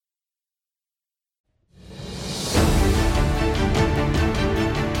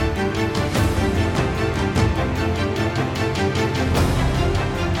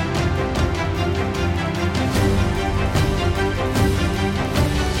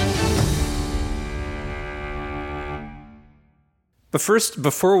But first,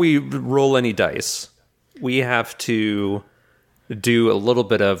 before we roll any dice, we have to do a little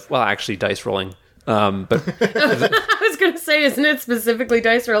bit of, well, actually, dice rolling. But I was going to say, isn't it specifically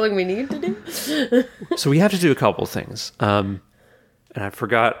dice rolling we need to do? So we have to do a couple things. And I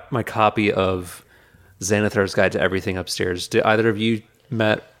forgot my copy of Xanathar's Guide to Everything upstairs. Do either of you,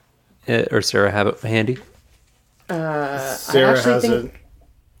 Matt or Sarah, have it handy? Sarah has it open,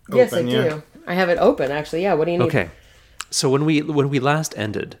 yes, I do. I have it open, actually. Yeah, what do you need? Okay. So when we last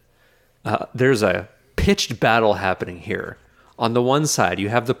ended, there's a pitched battle happening here. On the one side, you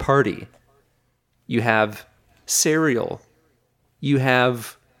have the party. You have Cereal. You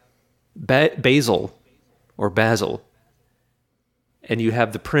have Basil, or Basil. And you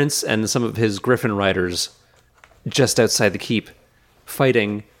have the prince and some of his griffin riders just outside the keep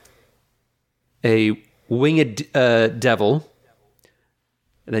fighting a winged devil.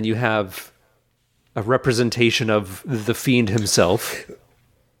 And then you have a representation of the Fiend himself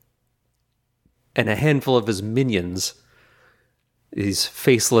and a handful of his minions, these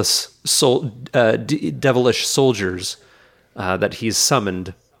faceless devilish soldiers that he's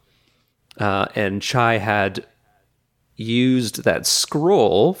summoned. And Chai had used that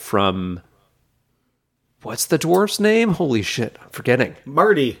scroll from... What's the dwarf's name? Holy shit, I'm forgetting.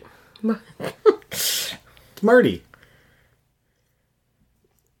 Marty. It's Marty.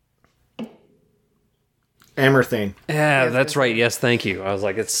 Amerthane. Yeah, that's right. Yes, thank you. I was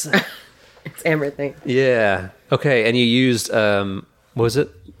like, it's... It's Amerthane. Yeah. Okay, and you used, what was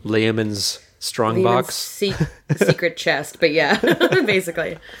it? Leomund's strongbox? Secret chest, but yeah,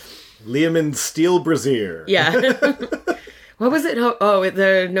 basically. Leomund's steel brassiere. Yeah. What was it?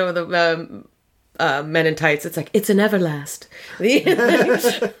 The Men in Tights. It's like, it's an Everlast.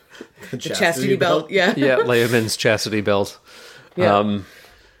 The chastity belt. Yeah. Yeah, Leomund's chastity belt. Yeah.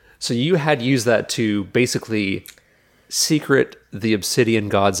 So you had used that to basically secret the obsidian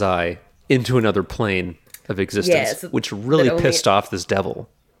GODSEYE into another plane of existence, which really pissed off this devil.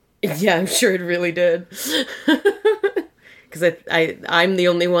 Yeah, I'm sure it really did. Because I'm the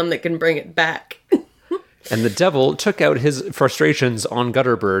only one that can bring it back. And the devil took out his frustrations on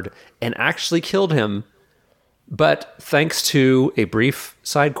Gutterbird and actually killed him. But thanks to a brief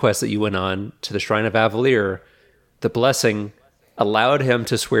side quest that you went on to the Shrine of Avalier, the blessing allowed him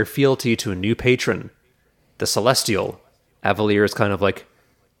to swear fealty to a new patron, the Celestial. Avalier is kind of like,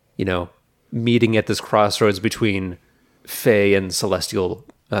 meeting at this crossroads between Fae and Celestial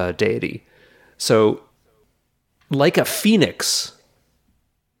deity. So, like a phoenix,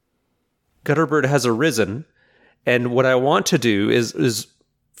 Gutterbird has arisen, and what I want to do is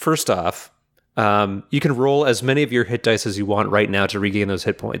first off, you can roll as many of your hit dice as you want right now to regain those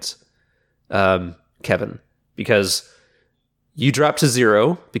hit points, Kevin, because you dropped to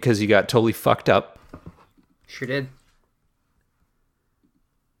 0 because you got totally fucked up. Sure did.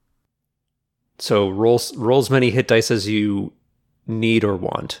 So roll as many hit dice as you need or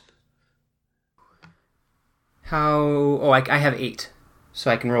want. I have 8. So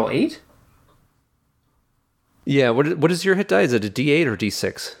I can roll 8? Yeah, what is your hit die? Is it a D8 or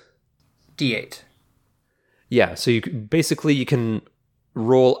D6? D8. Yeah, so you can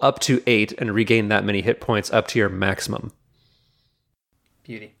roll up to 8 and regain that many hit points up to your maximum.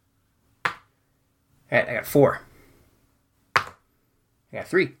 Beauty. All right, I got 4. I got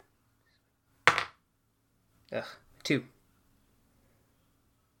 3. 2.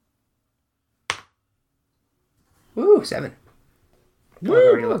 Woo, 7.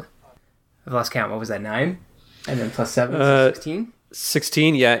 Woo! I've lost count. What was that, 9? And then plus 7, so 16?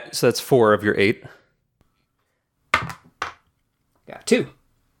 16, yeah, so that's 4 of your 8. Got 2.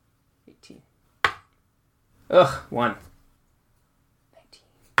 18. 1. 19.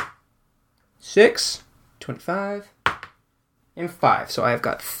 6. 25. And 5. So I've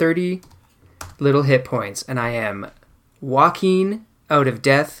got 30 little hit points, and I am walking out of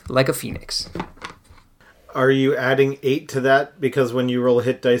death like a phoenix. Are you adding 8 to that because when you roll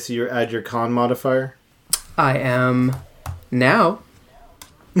hit dice, you add your con modifier? I am now.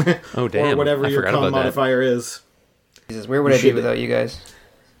 Oh, damn. Or whatever your con modifier is. Jesus, where would I be without you guys?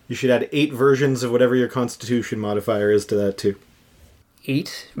 You should add 8 versions of whatever your constitution modifier is to that, too.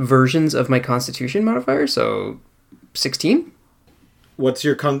 8 versions of my constitution modifier, so 16? What's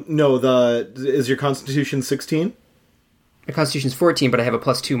your is your constitution 16? My constitution's 14, but I have a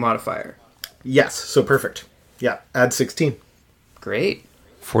plus 2 modifier. Yes, so perfect. Yeah, add 16. Great.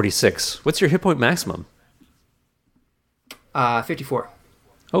 46. What's your hit point maximum? 54.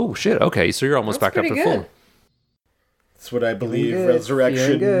 Oh, shit. Okay, so you're almost back up to full. That's what I believe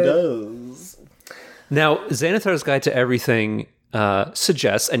resurrection does. Now, Xanathar's Guide to Everything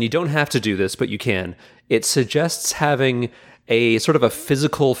suggests, and you don't have to do this, but you can, it suggests having a sort of a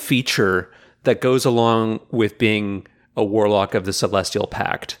physical feature that goes along with being a warlock of the Celestial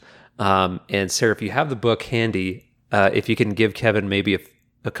Pact. And Sarah, if you have the book handy, if you can give Kevin maybe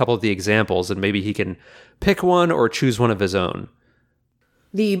a couple of the examples, and maybe he can pick one or choose one of his own.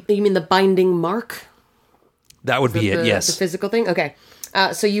 You mean the binding mark? That would be it, yes. The physical thing? Okay.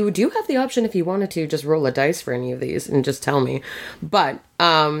 So you do have the option, if you wanted to, just roll a dice for any of these and just tell me. But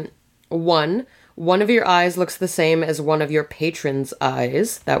one of your eyes looks the same as one of your patron's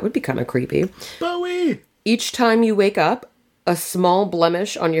eyes. That would be kind of creepy. Bowie! Each time you wake up, a small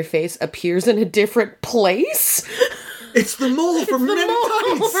blemish on your face appears in a different place. It's the mole from Men in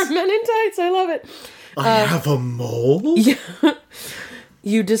Tights! For Men in Tights, I love it. I have a mole? Yeah.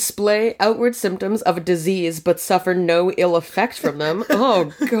 You display outward symptoms of a disease, but suffer no ill effect from them.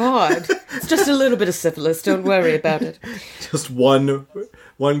 Oh, God. It's just a little bit of syphilis. Don't worry about it. Just one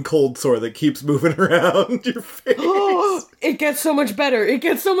cold sore that keeps moving around your face. Oh, it gets so much better. It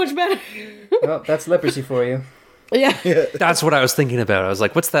gets so much better. Well, that's leprosy for you. Yeah. That's what I was thinking about. I was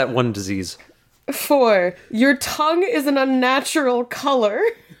like, what's that one disease? 4, your tongue is an unnatural color.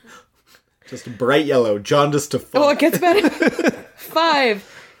 Just bright yellow, jaundice to fun. Oh, it gets better.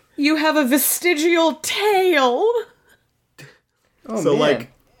 5, you have a vestigial tail. Oh, so man.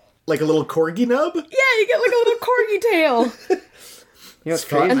 like a little corgi nub? Yeah, you get like a little corgi tail. You know, it's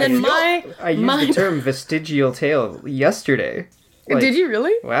crazy. And then I used the term vestigial tail yesterday. Did you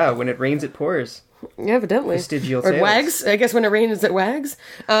really? Wow, when it rains, it pours. Evidently. Vestigial Or tails. wags. I guess when it rains, it wags.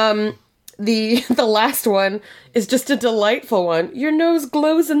 The last one is just a delightful one. Your nose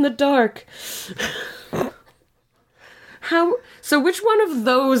glows in the dark. So which one of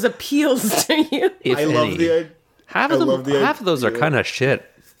those appeals to you? If I love any. the idea. Half of those are kind of shit.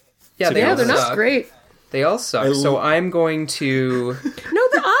 Yeah, Yeah, they're not suck. great. They all suck. So I'm going to... No,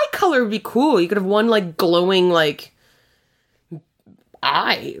 the eye color would be cool. You could have one like glowing like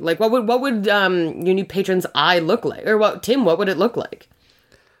eye. Like what would your new patron's eye look like? Or what would it look like?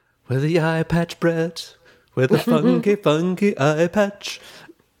 With the eye patch, Brett. With the funky eye patch.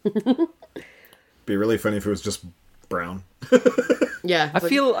 Be really funny if it was just brown. Yeah. I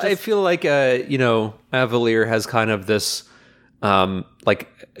feel like Avalier has kind of this like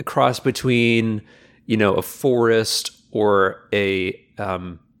a cross between a forest or a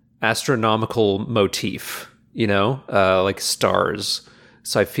astronomical motif, like stars.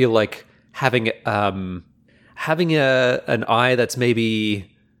 So I feel like having an eye that's maybe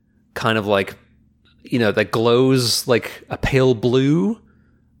kind of like that glows like a pale blue.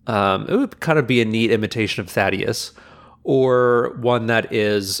 It would kind of be a neat imitation of Thaddeus, or one that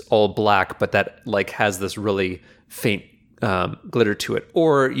is all black but that like has this really faint glitter to it.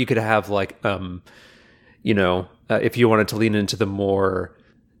 Or you could have like if you wanted to lean into the more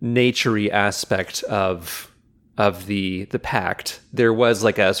naturey aspect of the pact, there was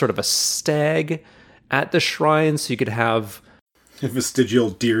like a sort of a stag at the shrine, so you could have A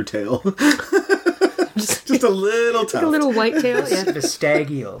vestigial deer tail. just a little tuft. like a little white tail. Yeah. The stag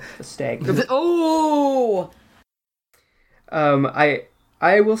eel. The stag eel. Oh.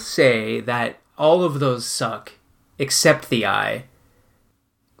 I will say that all of those suck, except the eye,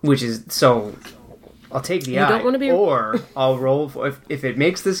 which is so. I'll take the eye, don't wanna be- or I'll roll. If it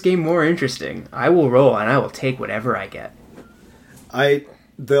makes this game more interesting, I will roll and I will take whatever I get.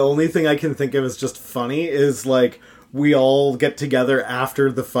 The only thing I can think of is just funny is like we all get together after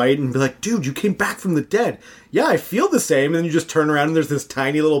the fight and be like, dude, you came back from the dead. Yeah, I feel the same. And then you just turn around and there's this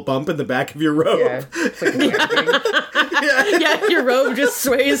tiny little bump in the back of your robe. Yeah, it's like Yeah, your robe just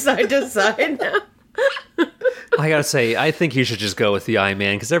sways side to side now. I gotta say, I think you should just go with the eye,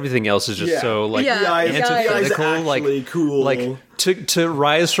 man, because everything else is just so like Yeah, The eye is antithetical. actually cool. Like to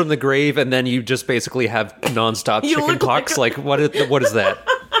rise from the grave and then you just basically have nonstop You chicken look pox. Like what is that?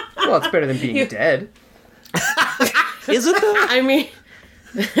 well, it's better than being dead. Is it though? I mean,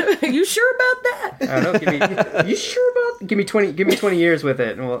 you sure about that? I don't know. You sure about? Give me 20 years with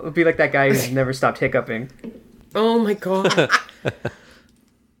it, and we'll be like that guy who's never stopped hiccuping. Oh my god.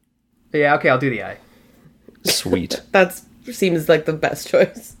 But yeah, okay, I'll do the eye. Sweet. That seems like the best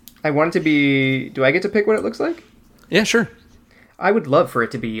choice. I want it to be. Do I get to pick what it looks like? Yeah, sure. I would love for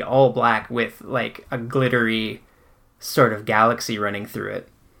it to be all black with like a glittery sort of galaxy running through it.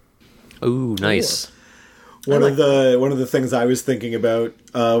 Ooh, nice. One of the things I was thinking about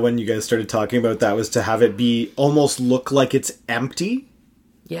when you guys started talking about that was to have it be almost look like it's empty.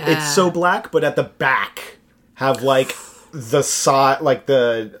 Yeah. It's so black, but at the back have like the side, like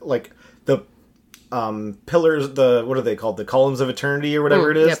the pillars. The what are they called? The columns of eternity or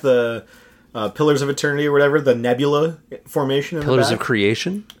whatever it is. Yep. The pillars of eternity or whatever. The nebula formation. In Pillars the of back.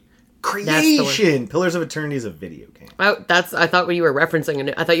 creation. Creation! Pillars of Eternity is a video game. Oh, I thought you were referencing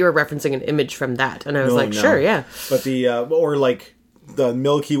an image from that, and I was No. sure, yeah. But or like the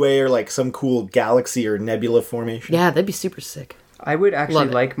Milky Way or like some cool galaxy or nebula formation. Yeah, that'd be super sick. I would actually Love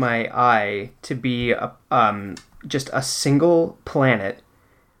it. like my eye to be just a single planet,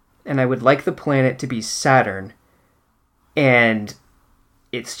 and I would like the planet to be Saturn, and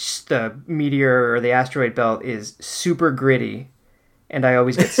it's just the meteor or the asteroid belt is super gritty, and I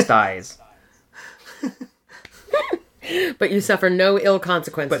always get styes. But you suffer no ill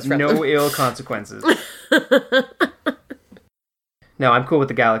consequences from them. Ill consequences. No, I'm cool with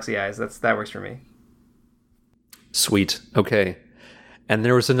the galaxy eyes. That works for me. Sweet. Okay. And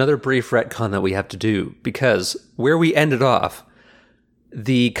there was another brief retcon that we have to do, because where we ended off,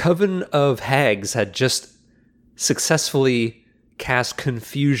 the Coven of Hags had just successfully cast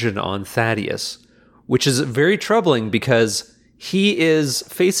confusion on Thaddeus, which is very troubling because he is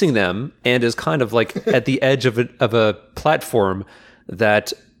facing them and is kind of like at the edge of a platform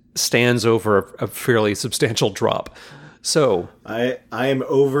that stands over a fairly substantial drop. So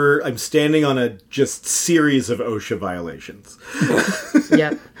I'm standing on a just series of OSHA violations.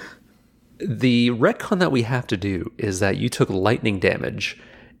 Yep. the retcon that we have to do is that you took lightning damage,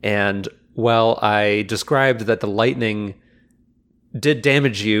 and while I described that the lightning did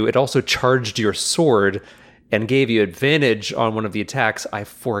damage you, it also charged your sword and gave you advantage on one of the attacks. I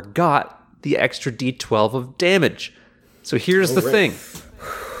forgot the extra d12 of damage. So here's the thing.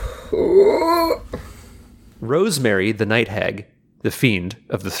 Rosemary, the night hag, the fiend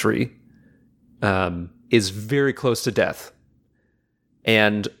of the three, is very close to death.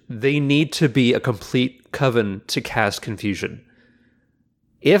 And they need to be a complete coven to cast confusion.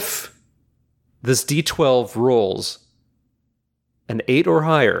 If this d12 rolls an 8 or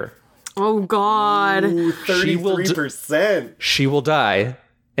higher, Oh, God. Ooh, 33%. she will die,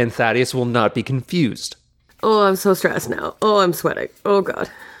 and Thaddeus will not be confused. Oh, I'm so stressed now. Oh, I'm sweating. Oh, God.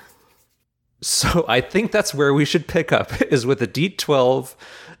 So I think that's where we should pick up, is with a d12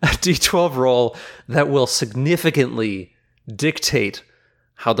 roll that will significantly dictate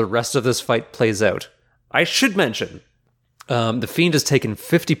how the rest of this fight plays out. I should mention, the Fiend has taken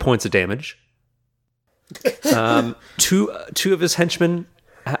 50 points of damage. Two of his henchmen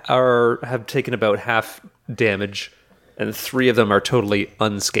have taken about half damage, and 3 of them are totally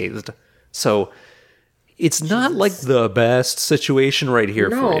unscathed. So it's not like the best situation right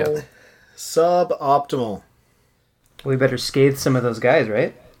here for you. Suboptimal. We better scathe some of those guys,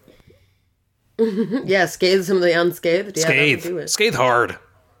 right? Yeah, scathe some of the unscathed. Yeah, that would do Scathe. it. Scathe hard.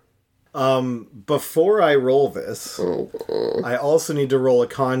 Before I roll this, I also need to roll a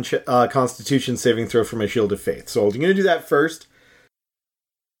Constitution saving throw for my Shield of Faith. So I'm going to do that first.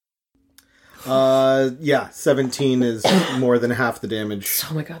 17 is more than half the damage.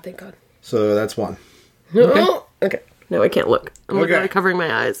 Oh, my God. Thank God. So that's 1. Okay. No, I can't look. I'm looking Okay. at covering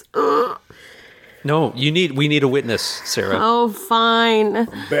my eyes. Ugh. No, we need a witness, Sarah. Oh, fine.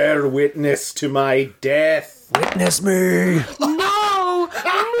 Bear witness to my death. Witness me. No!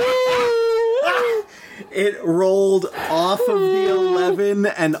 It rolled off of the 11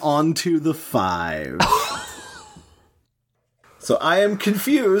 and onto the 5. So I am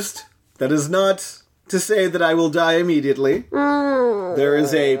confused. That is not to say that I will die immediately. There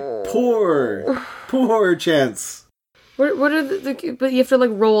is a poor chance. What are but you have to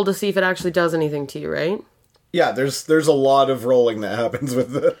roll to see if it actually does anything to you, right? Yeah, there's a lot of rolling that happens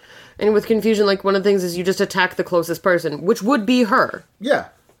with the... And with confusion, one of the things is you just attack the closest person, which would be her. Yeah.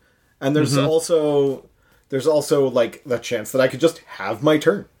 And there's also the chance that I could just have my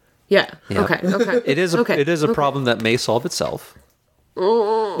turn. Yeah. Yeah. Okay. It is a Okay. problem that may solve itself.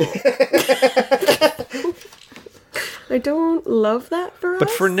 I don't love that for us. But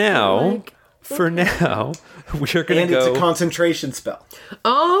for now, we are going And to go. it's a concentration spell.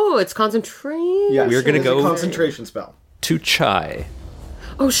 Oh, it's concentration. Yes, We're gonna it's go- a concentration spell. to Chai.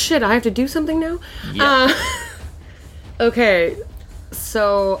 Oh shit! I have to do something now. Yeah. Okay,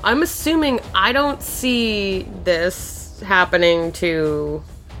 so I'm assuming I don't see this happening to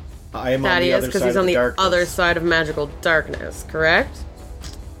I am on the Thaddeus other because side he's of on the darkness. other side of magical darkness, correct?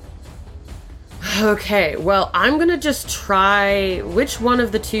 Okay, well, I'm gonna just try... Which one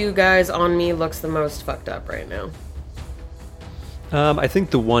of the 2 guys on me looks the most fucked up right now? I think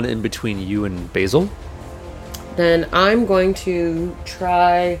the one in between you and Basil. Then I'm going to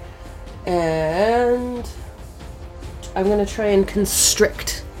try and... I'm gonna try and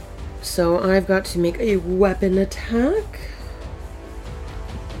constrict. So I've got to make a weapon attack.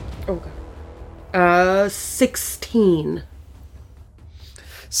 Oh god. 16.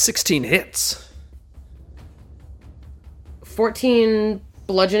 16 hits. 14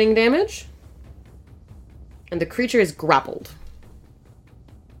 bludgeoning damage. And the creature is grappled.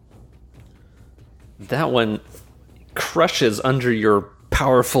 That one crushes under your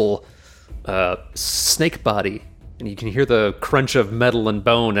powerful snake body, and you can hear the crunch of metal and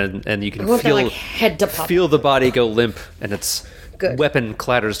bone, and you can feel that, like, head to pop. feel the body go limp, and its Good. weapon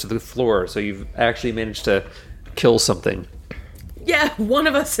clatters to the floor. So you've actually managed to kill something. Yeah, one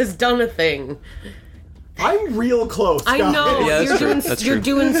of us has done a thing. I'm real close. I guys. know. Yeah, that's true. That's You're true.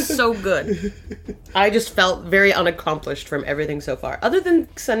 doing so good. I just felt very unaccomplished from everything so far. Other than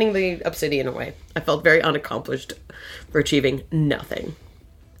sending the obsidian away. I felt very unaccomplished for achieving nothing.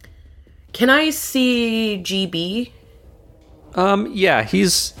 Can I see GB? Yeah,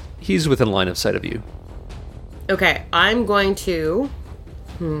 he's within line of sight of you. Okay, I'm going to...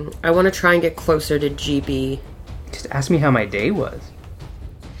 I want to try and get closer to GB. Just ask me how my day was.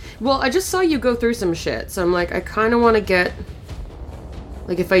 Well, I just saw you go through some shit, so I'm like, I kind of want to get...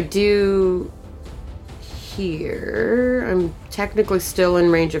 Like, if I do... Here... I'm technically still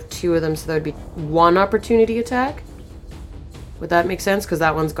in range of 2 of them, so that would be 1 opportunity attack. Would that make sense? Because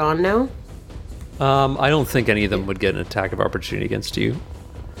that one's gone now? I don't think any of them would get an attack of opportunity against you.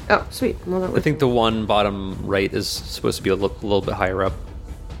 Oh, sweet. Well, that I would... think the one bottom right is supposed to be a little bit higher up.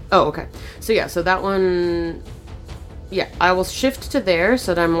 Oh, okay. So yeah, so that one... Yeah, I will shift to there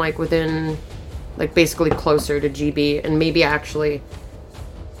so that I'm, like, within... Like, basically closer to GB, and maybe actually...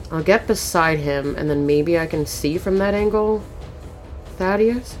 I'll get beside him, and then maybe I can see from that angle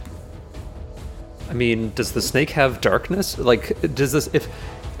Thaddeus? I mean, does the snake have darkness? Like, does this... If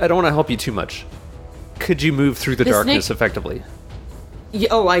I don't want to help you too much. Could you move through the darkness snake- effectively? Yeah,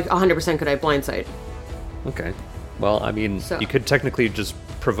 oh, I 100% could. I have blind sight. Okay. Well, I mean, So- you could technically just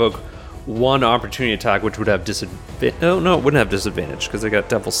provoke 1 opportunity attack, which would have disadvantage. No, it wouldn't have disadvantage because they got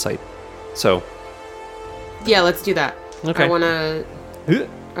Devil's Sight. So, Yeah, let's do that. Okay. I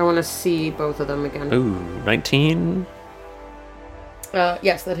wanna see both of them again. ooh, 19.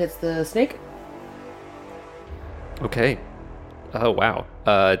 Yes, that hits the snake. Okay. Oh, wow.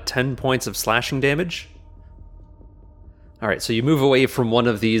 10 points of slashing damage. All right, so you move away from one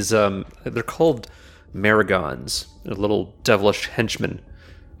of these, they're called Marigons. They're little devilish henchmen.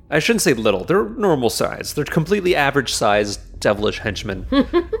 I shouldn't say little, they're normal size. They're completely average sized devilish henchmen.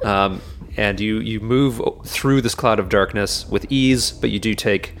 And you move through this cloud of darkness with ease, but you do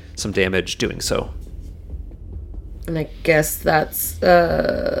take some damage doing so. And I guess that's,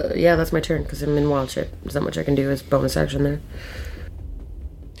 that's my turn, because I'm in wild shape. There's not much I can do as bonus action there.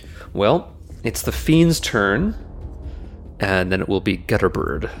 Well, it's the Fiend's turn, and then it will be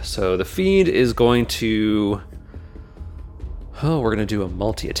Gutterbird. So the Fiend is going to... Oh, we're going to do a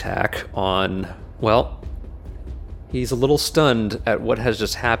multi-attack on... Well, he's a little stunned at what has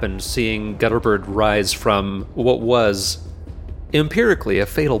just happened, seeing Gutterbird rise from what was, empirically, a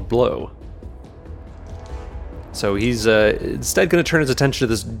fatal blow. So he's instead going to turn his attention to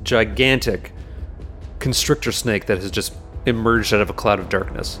this gigantic constrictor snake that has just emerged out of a cloud of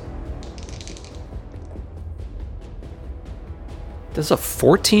darkness. Does a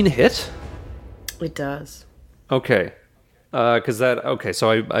 14 hit? It does. Okay. Because that... Okay,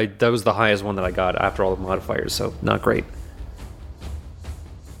 so I that was the highest one that I got after all the modifiers, so not great.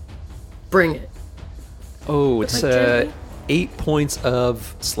 Bring it. Oh, it's Like Jeremy? 8 points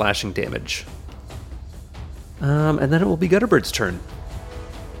of slashing damage. And then it will be Gutterbird's turn.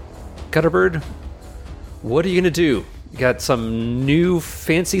 Gutterbird, what are you going to do? You got some new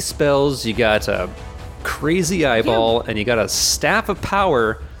fancy spells, you got a crazy eyeball, and you got a staff of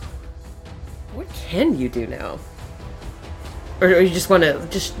power. What can you do now? Or you just want to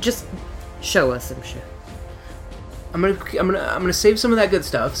just show us some shit? I'm gonna save some of that good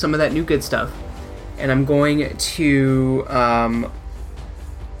stuff, some of that new good stuff, and I'm going to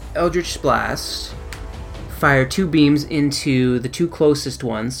Eldritch Blast, fire 2 beams into the 2 closest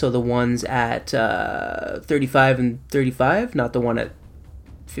ones, so the ones at 35 and 35, not the one at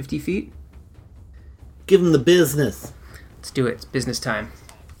 50 feet. Give him the business. Let's do it. It's business time.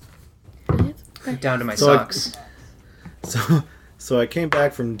 I'm down to my So socks. So I came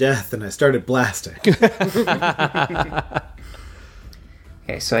back from death and I started blasting.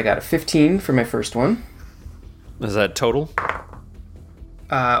 Okay, so I got a 15 for my first one. Is that total?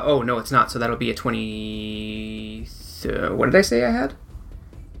 Oh, no, it's not. So that'll be a 20... what did I say I had?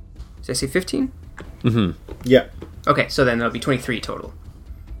 Did I say 15? Mm-hmm. Yeah. Okay, so then that'll be 23 total.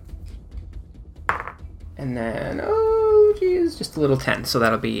 And then, oh, geez, just a little 10. So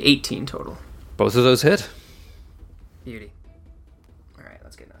that'll be 18 total. Both of those hit? Beauty. All right,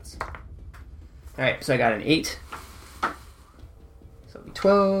 let's get nuts. All right, so I got an 8. So it'll be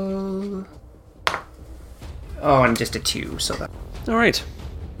 12. Oh, and just a 2, so that... All right.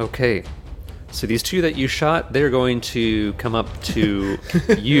 Okay. So these two that you shot, they're going to come up to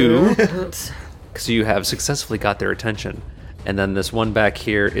you because you have successfully got their attention. And then this one back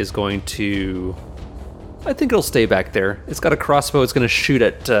here is going to... I think it'll stay back there. It's got a crossbow. It's going to shoot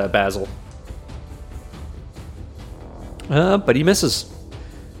at Basil. But he misses.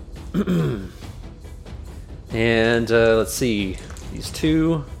 And let's see. These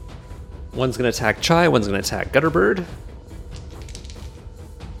two. One's going to attack Chai. One's going to attack Gutterbird.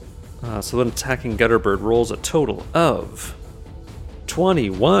 So then attacking Gutterbird rolls a total of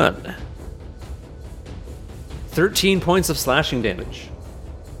 21. 13 points of slashing damage.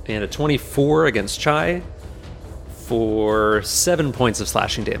 And a 24 against Chai for 7 points of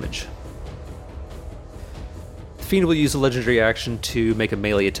slashing damage. The Fiend will use a legendary action to make a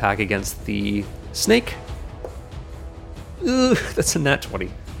melee attack against the snake. Ooh, that's a nat 20.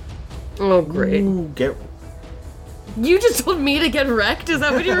 Oh, great. Ooh, You just told me to get wrecked? Is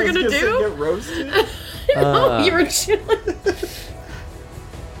that what you were going to do? Get roasted? No, you were chilling.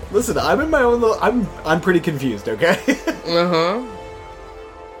 Listen, I'm in my own little... I'm pretty confused, okay? Uh-huh.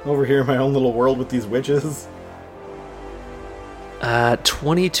 Over here in my own little world with these witches.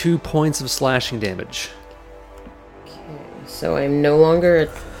 22 points of slashing damage. Okay, so I'm no longer a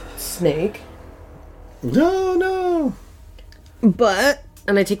snake. No. But...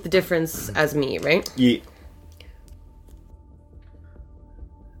 And I take the difference as me, right? Yeah.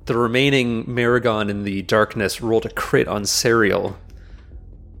 The remaining Maragon in the darkness rolled a crit on Serial.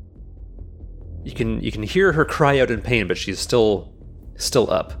 You can hear her cry out in pain, but she's still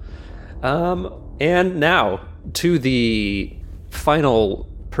up. And now to the final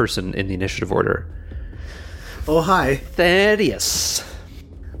person in the initiative order. Oh, hi. Thaddeus.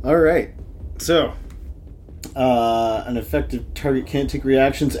 Alright. So, an effective target can't take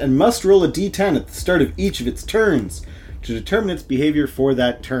reactions and must roll a d10 at the start of each of its turns to determine its behavior for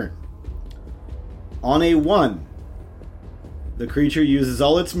that turn. On a 1, the creature uses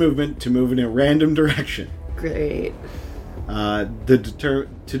all its movement to move in a random direction. Great. To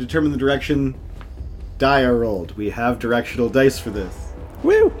determine the direction, die are rolled. We have directional dice for this.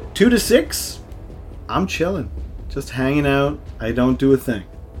 Woo! 2 to 6, I'm chilling. Just hanging out. I don't do a thing.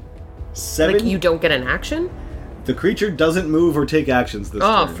 7, Like, you don't get an action? the creature doesn't move or take actions this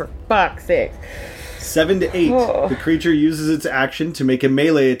Oh, turn. for fuck's sake. 7 to 8, Oh. the creature uses its action to make a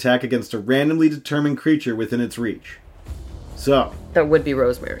melee attack against a randomly determined creature within its reach. So, That would be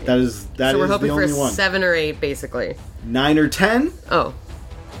Rosemary. that is so we're the hoping for only a one. 7 or 8, basically. 9 or 10, Oh,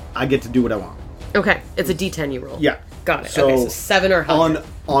 I get to do what I want. okay. It's a D10 you roll. Yeah. Got it. So, okay, so 7 or higher.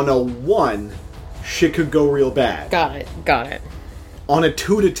 on a 1, shit could go real bad. Got it. On a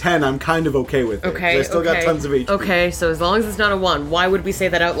 2 to 10, I'm kind of okay with it. Okay, 'cause I still got tons of HP. Okay, so as long as it's not a 1, why would we say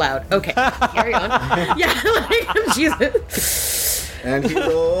that out loud? Okay, carry on. Yeah, like, Jesus. And he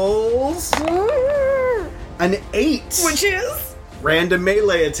rolls an 8. Which is? Random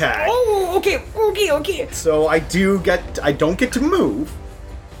melee attack. Oh, okay. So I don't get to move.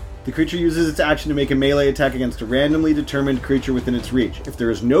 The creature uses its action to make a melee attack against a randomly determined creature within its reach. If there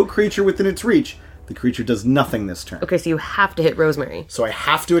is no creature within its reach, the creature does nothing this turn. Okay, so you have to hit Rosemary. So I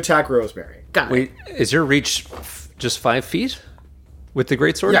have to attack Rosemary. Got it. Wait, is your reach just 5 feet with the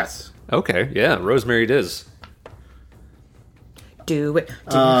greatsword? Yes. Okay, yeah, Rosemary it is. Do it.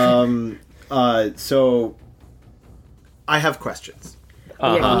 So I have questions.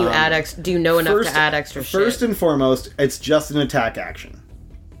 Yeah, can you add extra? Do you know enough to add extra shit? First and foremost, it's just an attack action.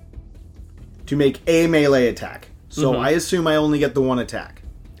 To make a melee attack. So I assume I only get the one attack.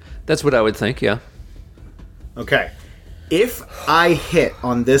 That's what I would think, yeah. Okay. If I hit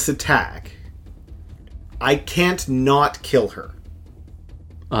on this attack, I can't not kill her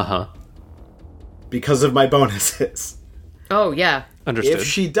Uh-huh. because of my bonuses. Oh, yeah. Understood. If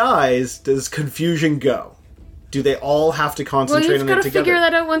she dies, does confusion go? Do they all have to Well, concentrate you've on got it to together? figure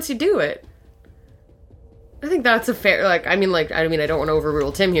that out once you do it. I think that's a fair, I don't want to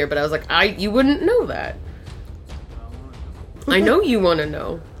overrule Tim here, but I was like, you wouldn't know that. I know you want to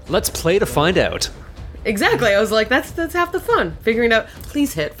know. Let's play to find out. Exactly. I was like, that's half the fun. Figuring out,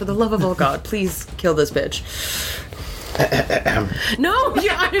 please hit, for the love of all God, please kill this bitch. No,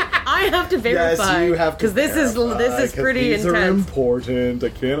 I have to verify. Yes, you have to. Because this is pretty these are intense. important. I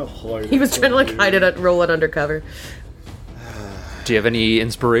can't hide. He was trying to hide it, roll it undercover. Do you have any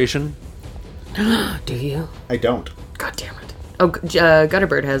inspiration? Do you? I don't. God damn it. Oh,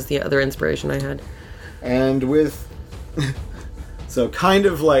 Gutterbird has the other inspiration I had. And with so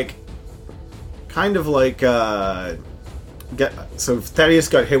so Thaddeus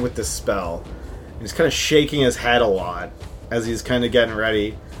got hit with this spell. He's kind of shaking his head a lot as he's kind of getting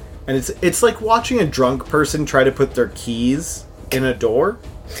ready. And it's like watching a drunk person try to put their keys in a door.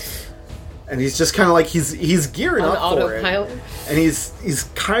 And he's just kind of like, he's gearing On up for it. autopilot. And he's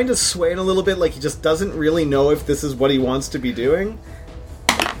kind of swaying a little bit, like he just doesn't really know if this is what he wants to be doing.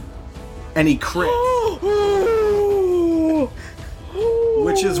 And he crits.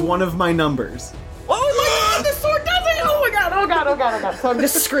 Which is one of my numbers. Oh my god, the sword does it! Oh my god, oh god, oh god, oh god. So I'm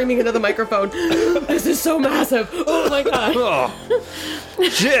just screaming into the microphone. This is so massive. Oh my god. Oh,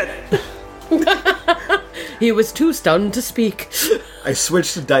 shit! He was too stunned to speak. I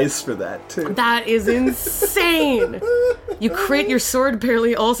switched dice for that, too. That is insane. You crit, your sword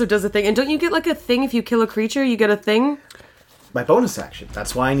apparently also does a thing. And don't you get like a thing if you kill a creature? You get a thing? My bonus action.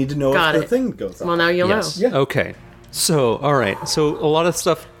 That's why I need to know Got if the it. thing goes on. Well, now you'll Yes. know. Yeah. Okay. So, all right. So a lot of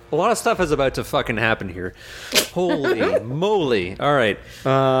stuff is about to fucking happen here. Holy moly! All right.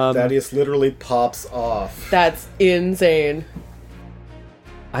 Thaddeus literally pops off. That's insane.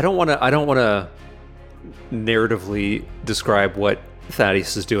 I don't want to narratively describe what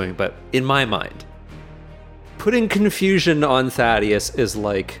Thaddeus is doing, but in my mind, putting confusion on Thaddeus is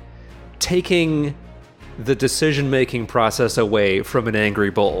like taking the decision-making process away from an angry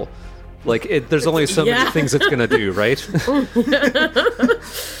bull. Like, there's only so many things it's gonna do, right?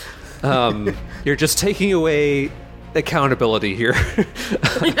 You're just taking away accountability here.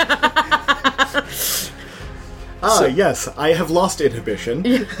 Yes, I have lost inhibition.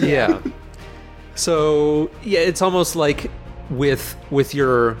 Yeah. So, yeah, it's almost like with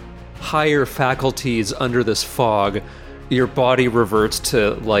your higher faculties under this fog, your body reverts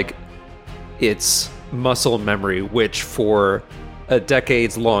to, like, its muscle memory, which for a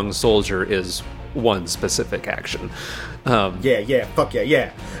decades-long soldier is one specific action. Fuck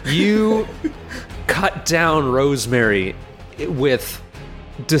yeah. You cut down Rosemary with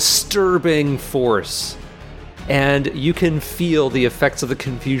disturbing force, and you can feel the effects of the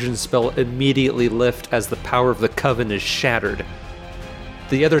confusion spell immediately lift as the power of the coven is shattered.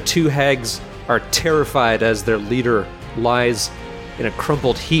 The other two hags are terrified as their leader lies in a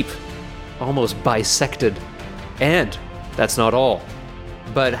crumpled heap, almost bisected. And that's not all.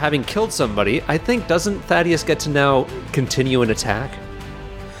 But having killed somebody, I think, doesn't Thaddeus get to now continue an attack?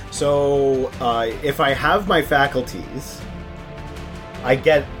 So, if I have my faculties, I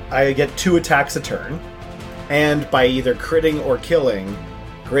get 2 attacks a turn, and by either critting or killing,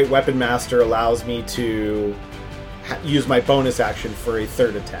 Great Weapon Master allows me to use my bonus action for a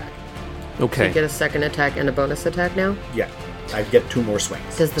 3rd attack. Okay. You get a second attack and a bonus attack now? Yeah, I get 2 more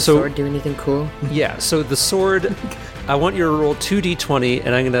swings. Does the So- sword do anything cool? Yeah, so the sword, I want you to roll 2d20,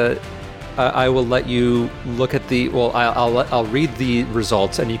 and I'm gonna, I will let you look at the, well, I'll read the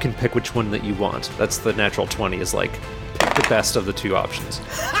results, and you can pick which one that you want. That's the natural 20, is like, pick the best of the 2 options.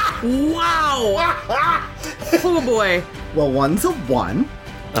 Wow! Oh boy. Well, one's a 1,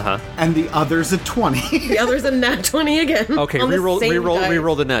 and the other's a 20. The other's a nat 20 again. Okay, on the same dice.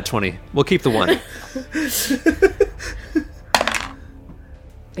 reroll the nat 20. We'll keep the 1.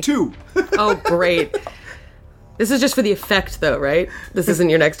 2. Oh, great. This is just for the effect, though, right? This isn't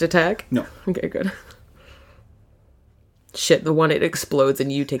your next attack? No. Okay, good. Shit, the one it explodes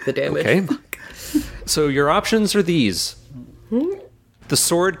and you take the damage. Okay. So your options are these. The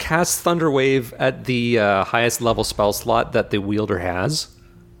sword casts Thunderwave at the highest level spell slot that the wielder has.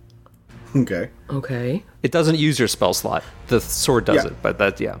 Okay. Okay. It doesn't use your spell slot. The sword does Yeah. it, but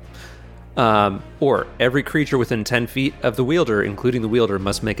that, yeah. Or every creature within 10 feet of the wielder, including the wielder,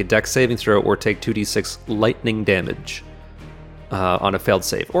 must make a dex saving throw or take 2d6 lightning damage on a failed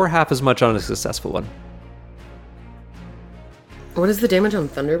save, or half as much on a successful one. What is the damage on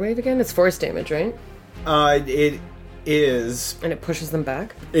Thunderwave again? It's force damage, right? It is. And it pushes them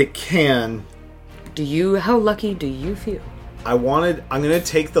back? It can. How lucky do you feel? I'm gonna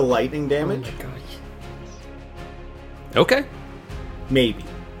take the lightning damage. Oh my god. Okay. Maybe.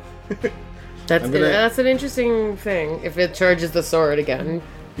 That's an interesting thing, if it charges the sword again.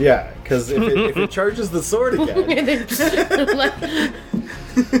 Yeah, because if it charges the sword again.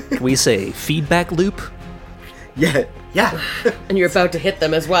 Can we say feedback loop? Yeah. And you're about to hit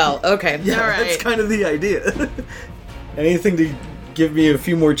them as well. Okay, Yeah, alright. that's kind of the idea. Anything to give me a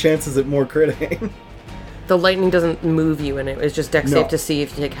few more chances at more critting. The lightning doesn't move you in it. It's just dex No. save to see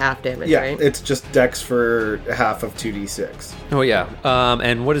if you take half damage, Yeah, right? it's just dex for half of 2d6. Oh yeah.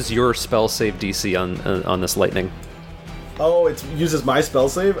 And what is your spell save DC on this lightning? Oh, it uses my spell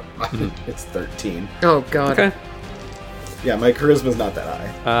save? It's 13. Oh god. Okay. Yeah, my charisma's not that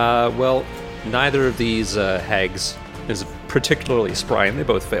high. Well, neither of these hags is particularly spry, and they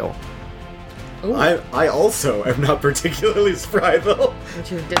both fail. I also am not particularly spry, though.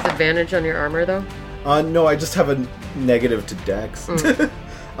 Don't you have disadvantage on your armor, though? No, I just have a negative to dex.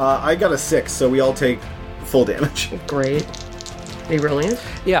 I got a 6, so we all take full damage. Great. Are you rolling it?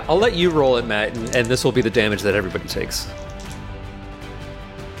 Yeah, I'll let you roll it, Matt, and this will be the damage that everybody takes.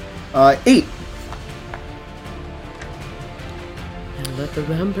 8. And let the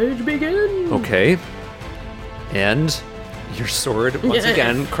rampage begin. Okay. And your sword, once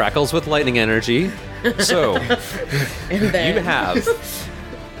again, crackles with lightning energy. So, And then you have...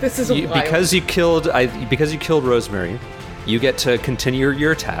 this is wild. because you killed Rosemary, you get to continue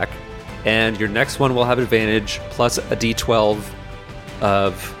your attack, and your next one will have advantage plus a d12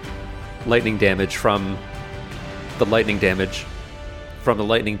 of lightning damage from the lightning damage from the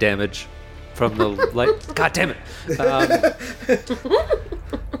lightning damage from the light. God damn it!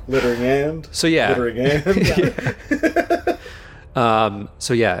 Littering hand. So yeah. Littering hand.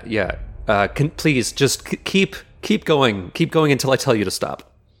 So yeah. Please just keep going until I tell you to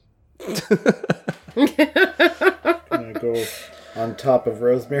stop. I'm gonna go on top of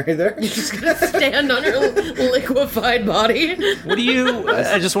Rosemary there. You're just gonna stand on her liquefied body. What do you?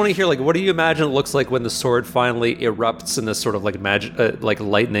 I just want to hear, like, what do you imagine it looks like when the sword finally erupts in this sort of like like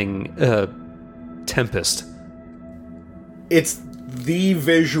lightning tempest? It's the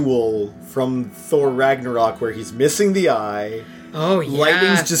visual from Thor Ragnarok where he's missing the eye. Oh yeah.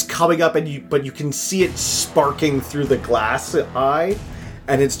 Lightning's just coming up, but you can see it sparking through the glass eye,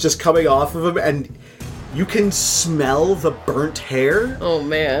 and it's just coming off of him, and you can smell the burnt hair. Oh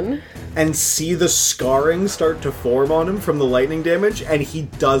man. And see the scarring start to form on him from the lightning damage, and he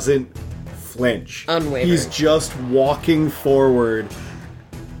doesn't flinch. Unwavering. He's just walking forward,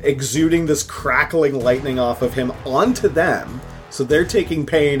 exuding this crackling lightning off of him onto them, so they're taking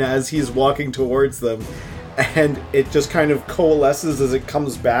pain as he's walking towards them, and it just kind of coalesces as it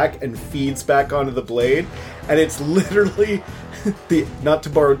comes back and feeds back onto the blade, and it's literally not to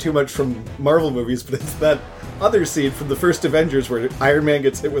borrow too much from Marvel movies, but it's that other scene from the first Avengers where Iron Man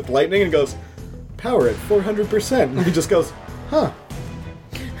gets hit with lightning and goes, power at 400%. And he just goes, huh.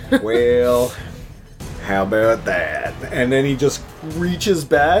 Well, how about that? And then he just reaches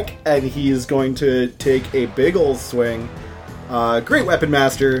back and he is going to take a big ol' swing. Great Weapon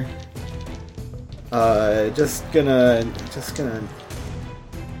Master. Just gonna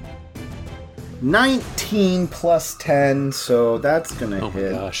 19 plus 10, so that's gonna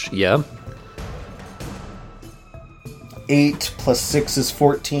hit. Oh my gosh, yeah. 8 plus 6 is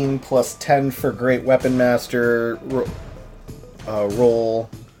 14, plus 10 for Great Weapon Master. Roll.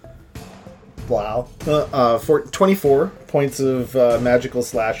 Wow. 24 points of magical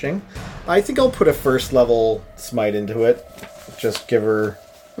slashing. I think I'll put a first level smite into it. Just give her...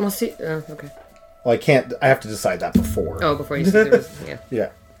 We'll see. Okay. Well, I have to decide that before. Oh, before you see there was... Yeah. Yeah.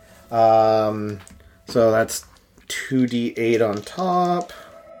 So that's 2d8 on top.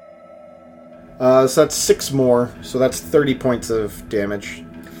 So that's 6 more. So that's 30 points of damage.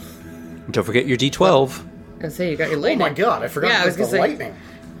 Don't forget your d12. I say you got your Oh lightning. my god, I forgot Yeah, I was about the gonna say- lightning.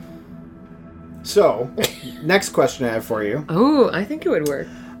 So, next question I have for you. Oh, I think it would work.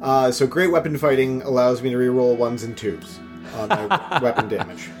 So great weapon fighting allows me to reroll 1s and 2s on my weapon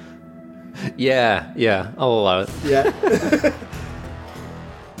damage. Yeah, I'll allow it. Yeah. That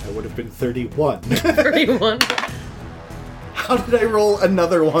would have been 31. 31. How did I roll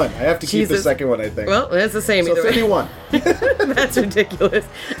another 1? I have to keep the Jesus. second one, I think. Well, that's the same so either way. 31. That's ridiculous.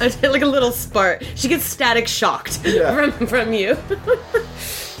 I did like a little spark. She gets static shocked Yeah. from you.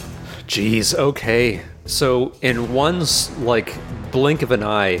 Jeez, okay. So, in one, blink of an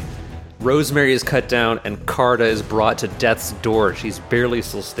eye, Rosemary is cut down and Carta is brought to death's door. She's barely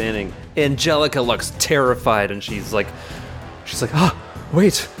still standing. Angelica looks terrified and she's like, oh,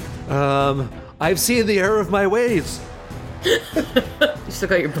 wait, I've seen the error of my ways. You still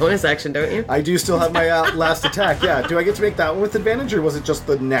got your bonus action, don't you? I do still have my last attack, yeah. Do I get to make that one with advantage, or was it just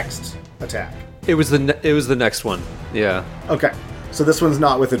the next attack? It was the next one, yeah. Okay, so this one's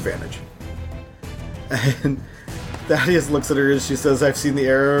not with advantage. And Thaddeus looks at her as she says, I've seen the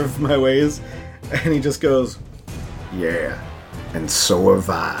error of my ways. And he just goes, yeah, and so have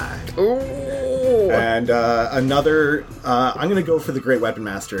I. Ooh. And another, I'm going to go for the Great Weapon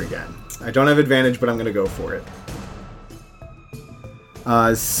Master again. I don't have advantage, but I'm going to go for it.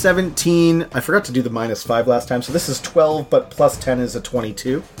 17, I forgot to do the -5 last time, so this is 12, but plus 10 is a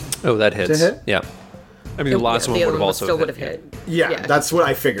 22. Oh, that hits. To hit? Yeah. I mean, the last one would have also still hit. would have hit. Yeah, that's what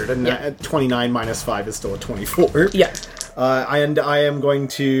I figured, and Yeah. 29 minus 5 is still a 24. Yeah. I am going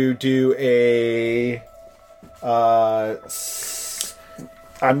to do a...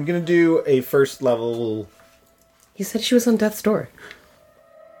 I'm going to do a first level... You said she was on death's door.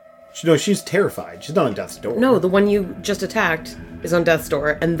 No, she's terrified. She's not on death's door. No, the one you just attacked is on death's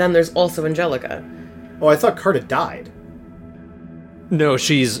door, and then there's also Angelica. Oh, I thought Carta died. No,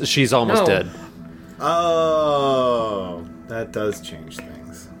 she's almost No. dead. Oh, That does change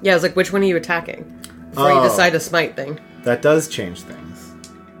things. Yeah, I was like, which one are you attacking? Before you decide a smite thing. That does change things.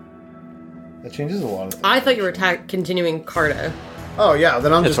 That changes a lot of things. I thought you were continuing Carta. Oh yeah,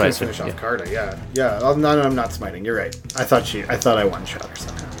 then I'm just what I gonna said, finish off yeah. Carta. Yeah. Oh, no, I'm not smiting. You're right. I thought I one shot her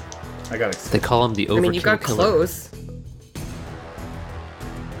somehow. I got They call him the overkill I mean, you got killer. close.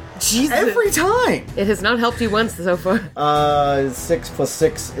 Jesus. every time. It has not helped you once so far. 6 plus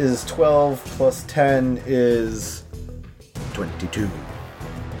 6 is 12. Plus 10 is 22.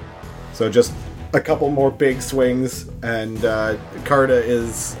 So just a couple more big swings, and Carta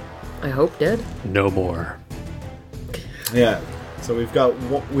is I hope dead. No more. yeah. So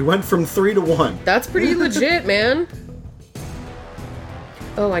we went from 3 to 1. That's pretty legit, man.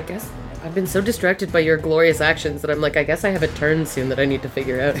 Oh, I guess I've been so distracted by your glorious actions that I'm like, I guess I have a turn soon that I need to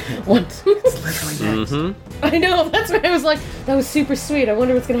figure out. What? I know, that's why I was like, that was super sweet. I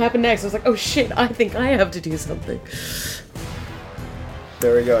wonder what's going to happen next. I was like, oh shit, I think I have to do something.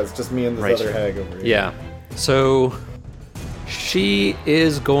 There we go. It's just me and this Right. other hag over here. Yeah. So she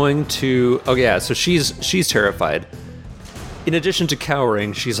is going to. Oh yeah. So she's terrified. In addition to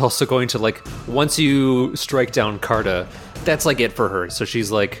cowering, she's also going to, like, once you strike down Carta, that's like it for her. So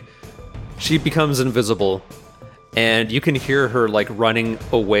she's like, she becomes invisible, and you can hear her like running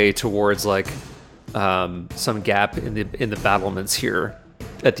away towards like some gap in the battlements here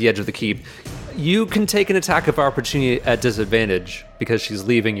at the edge of the keep. You can take an attack of opportunity at disadvantage because she's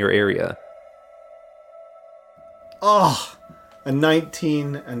leaving your area. Oh, a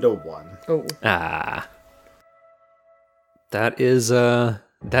 19 and a 1. Oh. Ah. That is,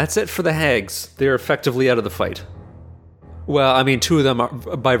 that's it for the hags. They're effectively out of the fight. Well, I mean, 2 of them are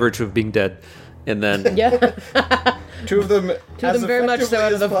by virtue of being dead, and then... Yeah. 2 of them, as very much so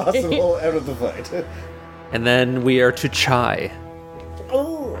out of the fight. possible out of the fight. And then we are to Chai.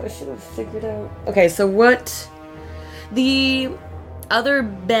 Oh, I should have figured out. Okay, so what the other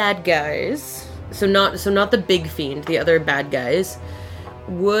bad guys, so not the big fiend, the other bad guys,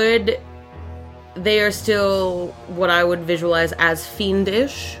 they are still what I would visualize as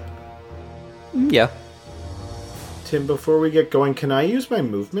fiendish? Yeah. Tim, before we get going, can I use my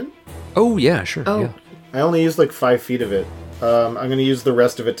movement? Oh, yeah, sure. Oh. Yeah. I only used like 5 feet of it. I'm going to use the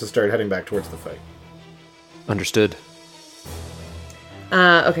rest of it to start heading back towards the fight. Understood.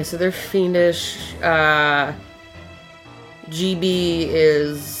 Okay, so they're fiendish. GB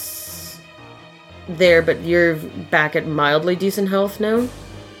is there, but you're back at mildly decent health now.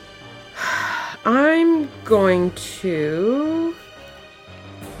 I'm going to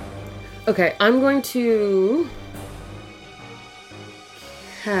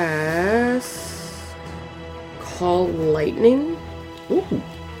cast Call Lightning. Ooh.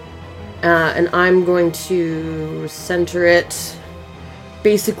 And I'm going to center it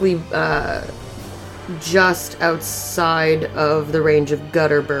basically just outside of the range of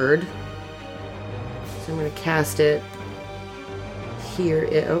Gutterbird. So I'm going to cast it here.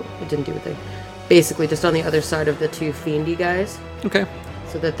 It didn't do a thing. Basically just on the other side of the 2 fiendy guys. Okay.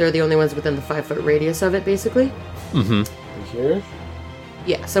 So that they're the only ones within the 5-foot radius of it, basically. Mm-hmm. Here?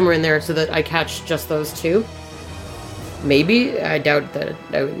 Yeah, somewhere in there so that I catch just those 2. Maybe. I doubt that.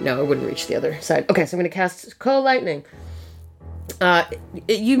 No, it wouldn't reach the other side. Okay, so I'm going to cast Call Lightning. I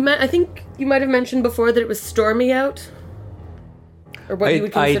think you might have mentioned before that it was stormy out? Or what you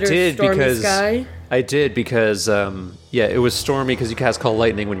would consider stormy sky? I did because, it was stormy because you cast Call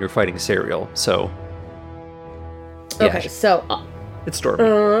Lightning when you're fighting Serial, so... Yeah, Okay, so... it's stormy.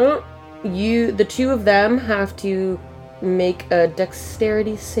 the 2 of them have to make a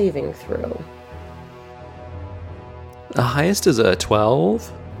dexterity saving throw. The highest is a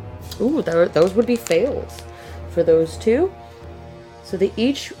 12. Ooh, those would be fails for those 2. So they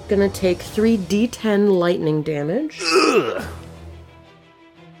each gonna take 3d10 lightning damage. Ugh.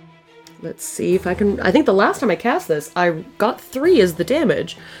 Let's see if I can... I think the last time I cast this, I got 3 as the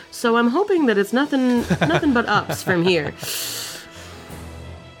damage. So I'm hoping that it's nothing but ups from here.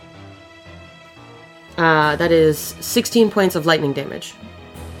 That is 16 points of lightning damage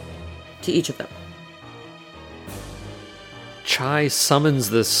to each of them. Chai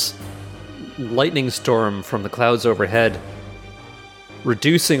summons this lightning storm from the clouds overhead,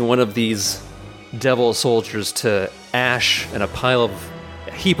 reducing one of these devil soldiers to ash and a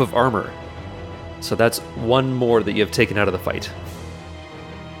heap of armor. So that's 1 more that you have taken out of the fight.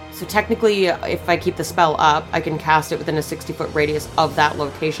 So technically, if I keep the spell up, I can cast it within a 60-foot radius of that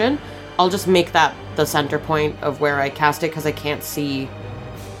location. I'll just make that the center point of where I cast it because I can't see...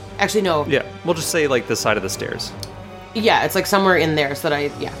 Actually, no. Yeah, we'll just say like the side of the stairs. Yeah, it's like somewhere in there so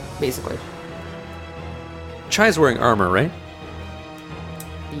that basically. Chai's wearing armor, right?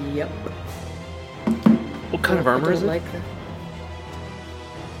 Yep. What kind of armor is it? Like that.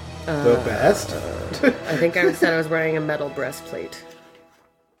 The best? I think I said I was wearing a metal breastplate.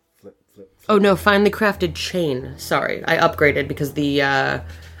 Flip. Oh no, finely crafted chain. Sorry, I upgraded because I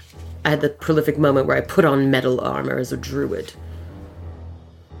had the prolific moment where I put on metal armor as a druid.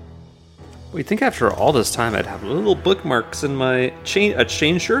 We think after all this time I'd have little bookmarks in my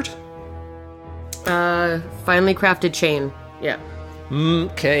chain shirt? Finely crafted chain. Yeah.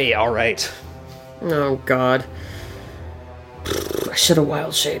 Okay, alright. Oh god. I should have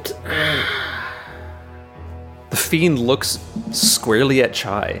wild shaped. The Fiend looks squarely at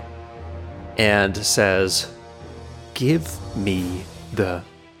Chai and says, "Give me the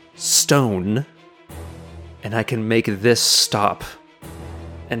stone, and I can make this stop."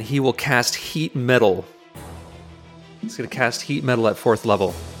 And he will cast Heat Metal. He's going to cast Heat Metal at 4th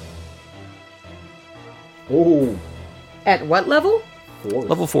level. Oh. At what level? 4.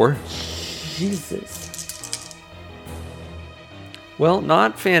 Level 4. Jesus. Well,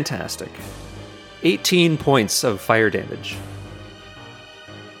 not fantastic. 18 points of fire damage.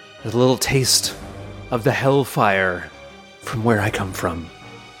 A little taste of the hellfire from where I come from.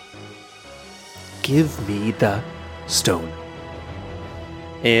 Give me the stone.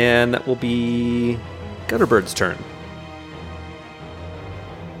 And that will be Gutterbird's turn.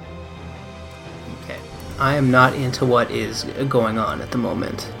 Okay. I am not into what is going on at the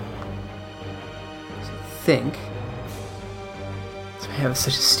moment. So I think I have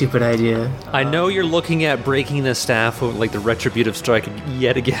such a stupid idea. I know you're looking at breaking the staff, like the retributive strike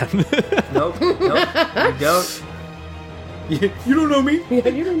yet again. Nope, you don't. You don't know me? Yeah,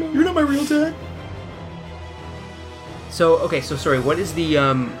 you don't know. You're not my real dad? So, okay, so sorry, what is the,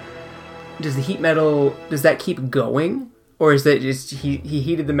 does the heat metal, does that keep going? Or is that just, he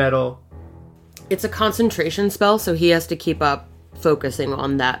heated the metal? It's a concentration spell, so he has to keep up focusing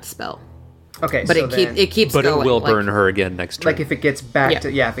on that spell. Okay, But so it keeps But going. it will burn her again next turn. like if it gets back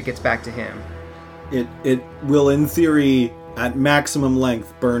Yeah. if it gets back to him. It will, in theory, at maximum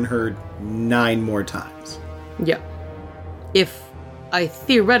length, burn her 9 more times. Yeah. If I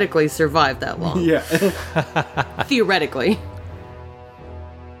theoretically survive that long. Yeah. Theoretically.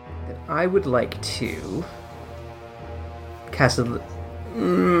 I would like to cast a.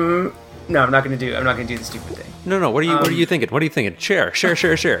 No, I'm not gonna do the stupid thing. No, what are you thinking? What are you thinking? Share.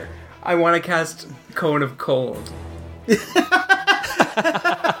 I want to cast Cone of Cold.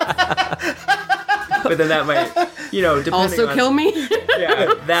 But then that might, depending Also on, kill me?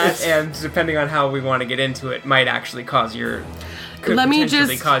 Yeah, that and depending on how we want to get into it, might actually cause your. Could Let me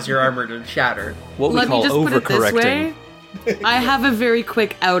potentially just- cause your armor to shatter. What we Let me call just put it this overcorrecting. way. I have a very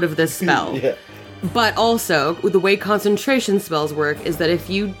quick out of this spell. Yeah. But also, the way concentration spells work is that if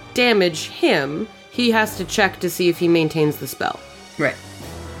you damage him, he has to check to see if he maintains the spell. Right.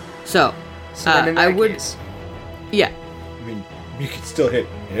 So, So then in I that would. case, Yeah. I mean, you could still hit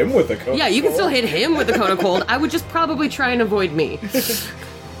him with a cone. Yeah, you can still hit him with the cone of cold. I would just probably try and avoid me.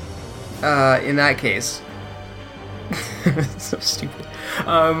 in that case, so stupid.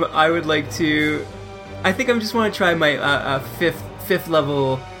 I would like to. I think I just want to try my fifth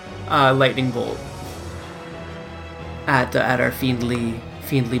level lightning bolt at our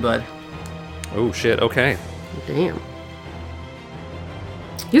fiendly bud. Oh shit, okay. Damn.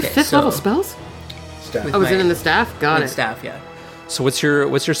 You have Okay, 5th level so- spells? Staff. Oh, was my- it in the staff? Got With it. staff, yeah. So what's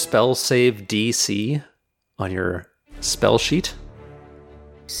your spell save DC on your spell sheet?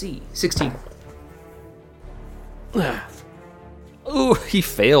 C 16. Ooh, he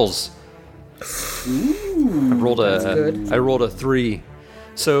fails. I rolled good. a 3.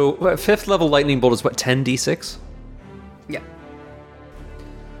 So 5th level lightning bolt is what, 10d6? Yeah.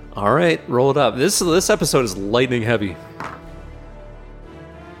 All right, roll it up. This episode is lightning heavy.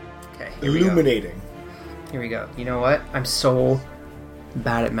 Okay. Here we go. Illuminating. Here we go. You know what? I'm so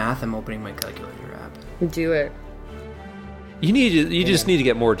bad at math. I'm opening my calculator app. Do it. You just need to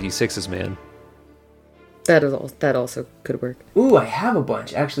get more d6s, man. That also could work. Ooh, I have a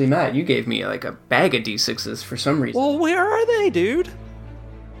bunch. Actually, Matt, you gave me like a bag of D6s for some reason. Well, where are they, dude?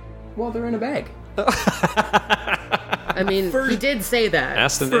 Well, they're in a bag. I mean, he did say that.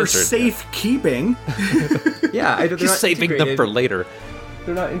 Asked and For answered. safekeeping. Yeah, they're He's not saving them integrated. for later.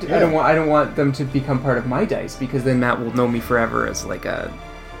 They're not. I don't want them to become part of my dice because then Matt will know me forever as like a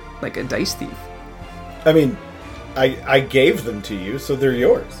dice thief. I mean, I gave them to you, so they're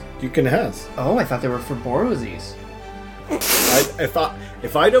yours. You can have. Oh, I thought they were for Borosies.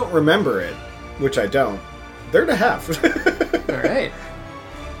 If I don't remember it, which I don't, they're to have. All right.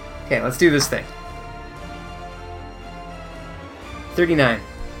 Okay, let's do this thing. 39.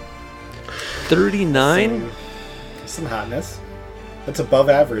 39? Some hotness. That's above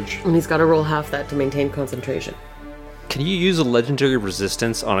average. And he's got to roll half that to maintain concentration. Can you use a legendary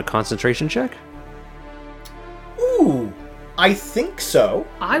resistance on a concentration check? Ooh, I think so.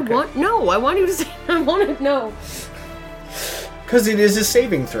 I want you to say. I want to know. Because it is a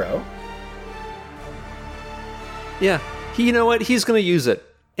saving throw. Yeah. You know what? He's going to use it.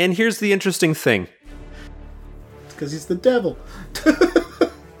 And here's the interesting thing. It's because he's the devil.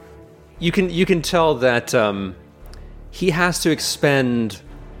 You can tell that he has to expend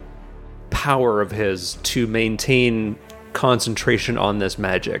power of his to maintain concentration on this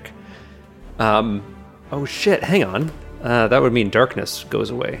magic. Oh shit, hang on. That would mean darkness goes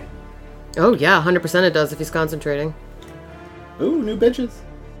away. Oh yeah, 100% it does if he's concentrating. Ooh, new bitches.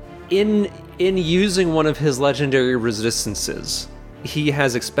 In using one of his legendary resistances, he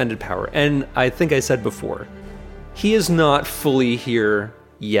has expended power. And I think I said before, he is not fully here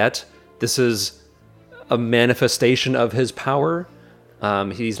yet. This is a manifestation of his power.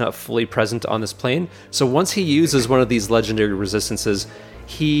 He's not fully present on this plane. So once he uses one of these legendary resistances,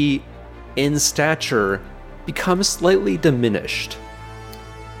 he, in stature, becomes slightly diminished.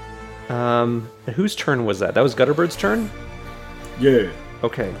 And whose turn was that? That was Gutterbird's turn? Yeah.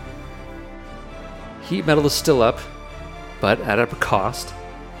 Okay. Heat metal is still up, but at a cost.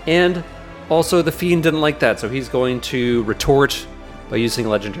 And also the Fiend didn't like that, so he's going to retort by using a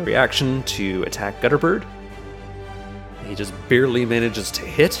legendary action to attack Gutterbird. He just barely manages to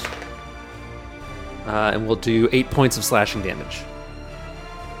hit. And we'll do 8 points of slashing damage.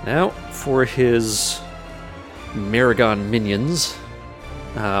 Now, for his Maragon minions,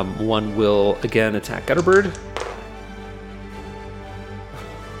 one will again attack Gutterbird.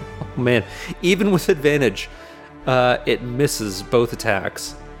 Oh man, even with advantage, it misses both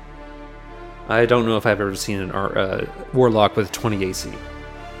attacks. I don't know if I've ever seen an Warlock with 20 AC.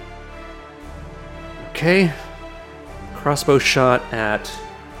 Okay. Crossbow shot at...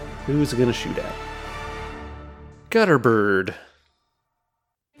 Who's it going to shoot at? Gutterbird.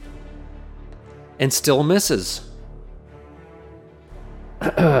 And still misses.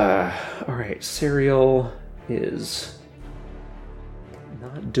 Alright, Serial is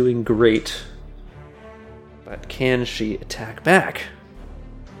not doing great. But can she attack back?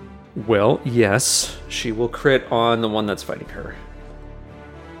 Well, yes. She will crit on the one that's fighting her.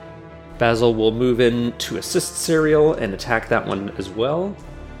 Basil will move in to assist Serial and attack that one as well.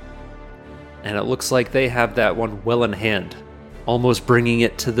 And it looks like they have that one well in hand, almost bringing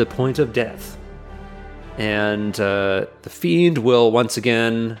it to the point of death. And the Fiend will once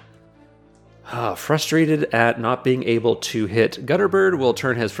again, frustrated at not being able to hit Gutterbird, will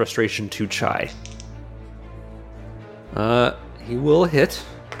turn his frustration to Chai. He will hit.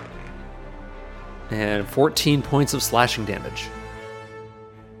 And 14 points of slashing damage.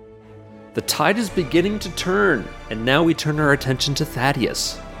 The tide is beginning to turn, and now we turn our attention to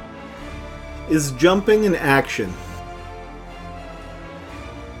Thaddeus. Is jumping an action?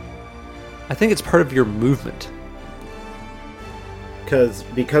 I think it's part of your movement.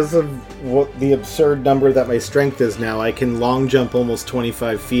 Because of what the absurd number that my strength is now, I can long jump almost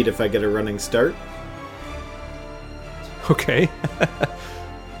 25 feet if I get a running start. Okay.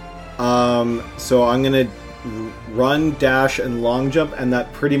 So I'm gonna run, dash, and long jump, and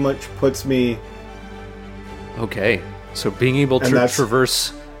that pretty much puts me... Okay. So being able to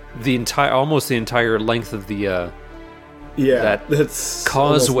traverse almost the entire length of the that's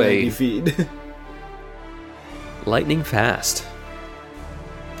causeway. 90 feet. Lightning fast.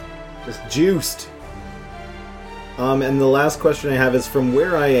 Just juiced. And the last question I have is, from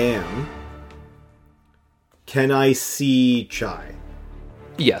where I am, can I see Chai?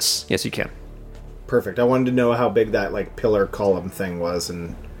 Yes. Yes, you can. Perfect. I wanted to know how big that pillar column thing was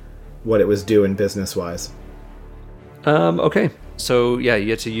and what it was doing business-wise. Okay. So, yeah, you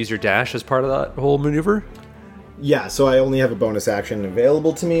get to use your dash as part of that whole maneuver? Yeah, so I only have a bonus action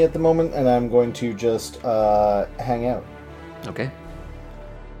available to me at the moment, and I'm going to just hang out. Okay.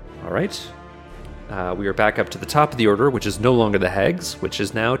 All right. We are back up to the top of the order, which is no longer the Hags, which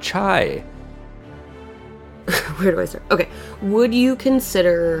is now Chai. Where do I start? Okay. Would you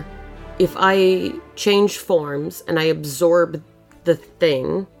consider, if I change forms and I absorb the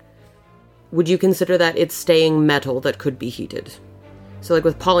thing, would you consider that it's staying metal that could be heated? So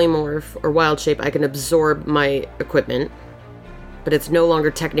with polymorph or wild shape, I can absorb my equipment, but it's no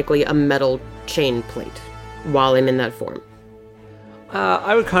longer technically a metal chain plate while I'm in that form.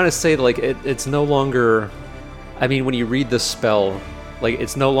 I would kind of say it's no longer... I mean, when you read the spell,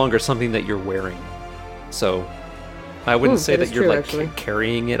 it's no longer something that you're wearing. So, I wouldn't say that you're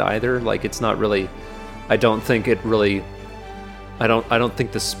carrying it either. It's not really. I don't think it really. I don't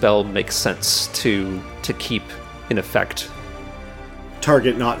think the spell makes sense to keep in effect.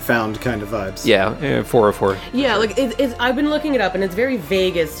 target not found kind of vibes. Yeah, 404. Yeah, like I've been looking it up, and it's very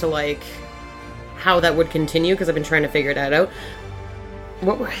vague as to like how that would continue because I've been trying to figure that out.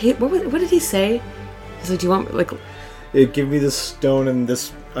 What did he say? He's like, "Do you want like?" Give me this stone, and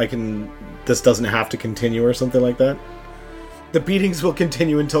this This doesn't have to continue, or something like that. The beatings will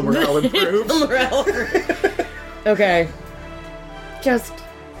continue until morale improves. Okay. Just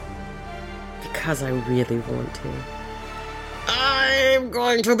because I really want to. I'm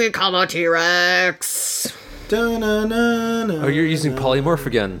going to become a T-Rex. Oh, you're using polymorph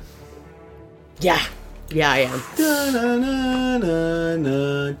again. Yeah, I am. But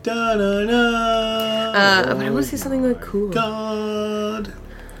I want to say something like cool. God.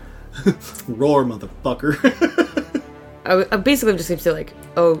 Roar, motherfucker. I basically just going to say like,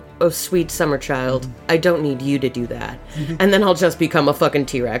 oh, sweet summer child, I don't need you to do that. And then I'll just become a fucking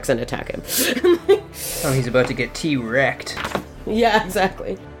T-Rex and attack him. Oh, he's about to get T-wrecked. Yeah,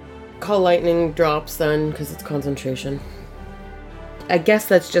 exactly. Call lightning drops then, because it's concentration. I guess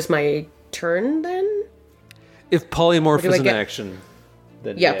that's just my turn then? If polymorph is an action,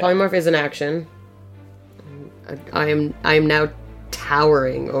 then yeah, polymorph is an action. I am now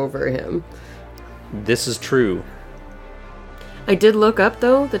towering over him. This is true. I did look up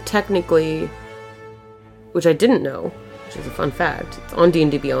though that technically, which I didn't know, which is a fun fact, it's on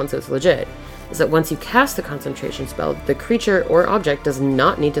D&D Beyond, so it's legit, is that once you cast the concentration spell, the creature or object does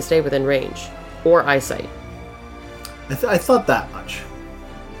not need to stay within range or eyesight. I thought that much.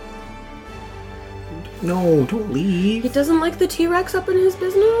 No, don't leave. He doesn't like the T-Rex up in his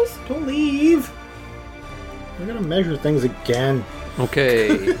business? Don't leave. We're gonna measure things again.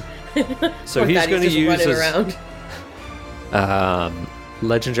 Okay. So he's going to use his around.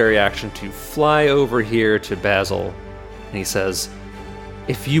 Legendary action to fly over here to Basil, and he says,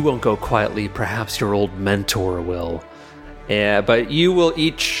 "If you won't go quietly, perhaps your old mentor will. Yeah, but you will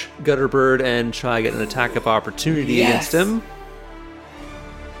each Gutterbird and try to get an attack of opportunity against him."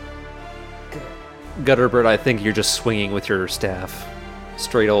 Gutterbird, I think you're just swinging with your staff.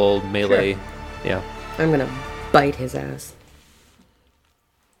 Straight old melee. Sure. Yeah. I'm gonna bite his ass.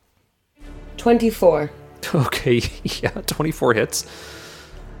 24. Okay, yeah, 24 hits.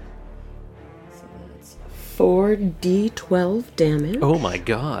 4d12 damage. Oh my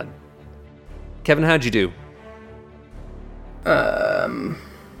god. Kevin, how'd you do?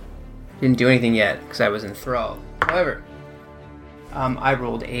 Didn't do anything yet, because I was enthralled. However, I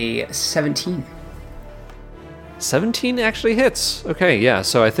rolled a 17. 17 actually hits. Okay, yeah,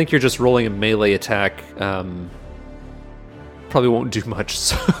 so I think you're just rolling a melee attack. Probably won't do much,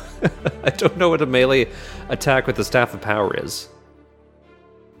 so I don't know what a melee attack with the Staff of Power is.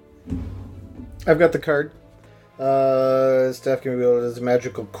 I've got the card. Staff can be wielded as a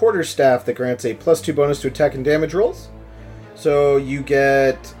magical quarterstaff that grants a +2 bonus to attack and damage rolls. So you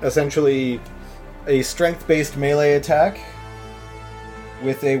get essentially a strength-based melee attack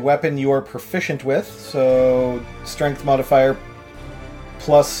with a weapon you are proficient with. So strength modifier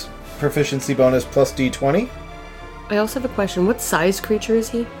plus proficiency bonus plus d20. I also have a question. What size creature is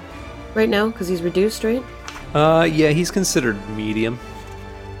he right now? Because he's reduced, right? Yeah, he's considered medium.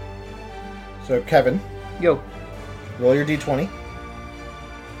 So Kevin, Yo. roll your d20.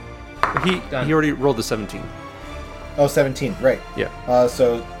 He already rolled the 17. Oh, 17, right. Yeah.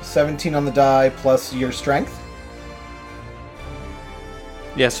 So 17 on the die plus your strength.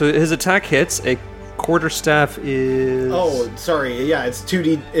 Yeah, so his attack hits. A quarterstaff is... Oh, sorry. Yeah, it's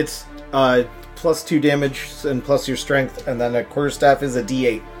 2d. It's plus 2 damage and plus your strength, and then a quarterstaff is a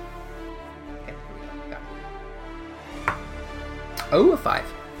d8. Oh, a 5.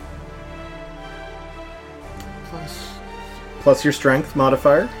 Plus your strength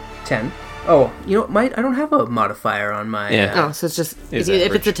modifier. 10. Oh, you know, I don't have a modifier on my... Yeah. Oh, so it's just... Is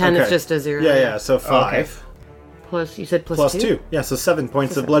if it's a 10, Okay. it's just a 0. Yeah, so 5. okay. Plus, you said Plus 2? 2. Yeah, so 7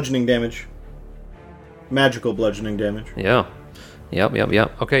 points of bludgeoning damage. Magical bludgeoning damage. Yeah. Yep.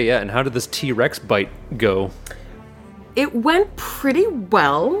 Okay, yeah, and how did this T-Rex bite go? It went pretty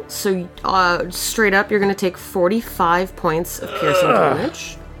well. So, straight up, you're going to take 45 points of piercing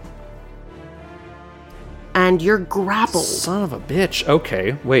damage. And you're grappled. Son of a bitch.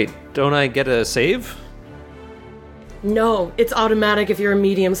 Okay, wait, don't I get a save? No, it's automatic if you're a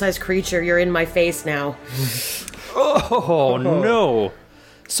medium-sized creature. You're in my face now. Oh, no.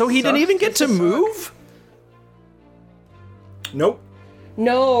 So he didn't even get to move? Nope.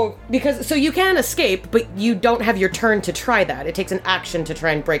 No, because... So you can escape, but you don't have your turn to try that. It takes an action to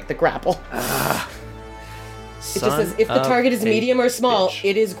try and break the grapple. It just says, if the target is medium or small,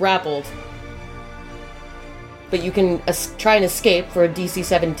 it is grappled. But you can try and escape for a DC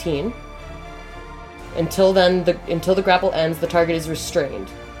 17. Until then, until the grapple ends, the target is restrained.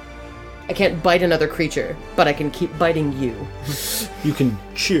 I can't bite another creature, but I can keep biting you. You can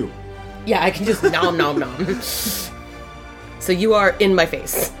chew. Yeah, I can just nom nom nom. So you are in my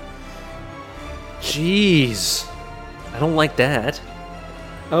face. Jeez. I don't like that.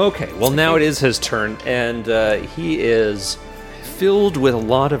 Okay, well now it is his turn, and he is filled with a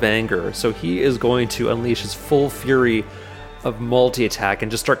lot of anger, so he is going to unleash his full fury of multi-attack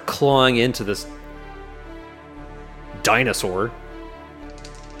and just start clawing into this dinosaur.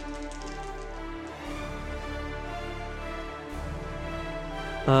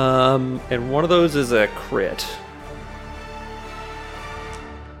 And one of those is a crit.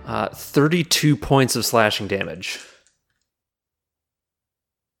 32 points of slashing damage.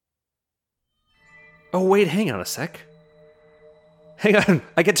 Oh, wait, hang on a sec. Hang on,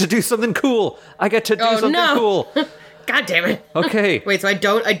 I get to do something cool. Cool. God damn it. Okay. Wait, so I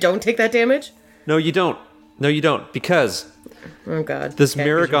don't take that damage? No, you don't. Because Oh god. this Okay.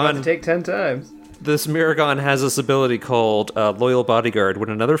 You're about to Miragon, take 10 times. this Miragon has this ability called Loyal Bodyguard. When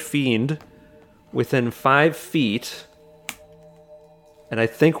another fiend within 5 feet, and I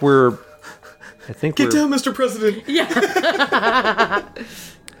think we're Get down, Mr. President!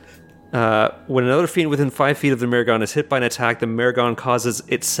 when another fiend within 5 feet of the Miragon is hit by an attack, the Miragon causes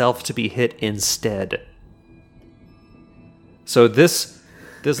itself to be hit instead. So this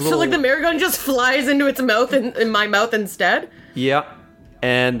little... So, like, the Maragon just flies into its mouth in my mouth instead? Yeah.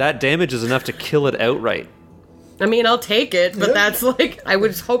 And that damage is enough to kill it outright. I mean, I'll take it, but that's like... I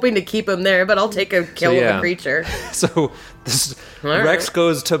was hoping to keep him there, but I'll take a kill of a creature. So this All Rex right.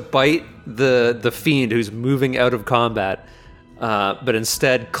 goes to bite the fiend who's moving out of combat, but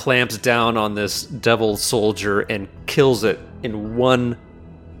instead clamps down on this devil soldier and kills it in one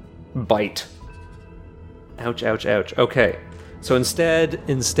bite. Ouch, ouch, ouch. Okay. So instead,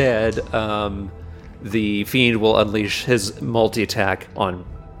 the fiend will unleash his multi-attack on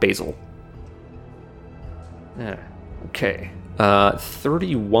Basil. Okay.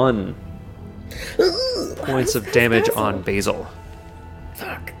 31 points of damage on Basil.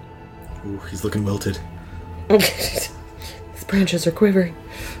 Fuck. Ooh, he's looking wilted. These branches are quivering.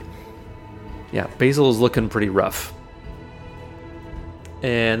 Yeah, Basil is looking pretty rough.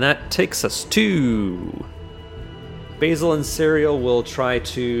 And that takes us to... Basil and Serial will try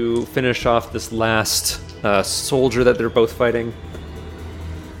to finish off this last soldier that they're both fighting.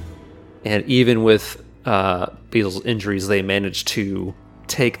 And even with Basil's injuries, they manage to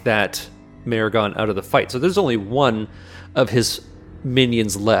take that Maragon out of the fight. So there's only one of his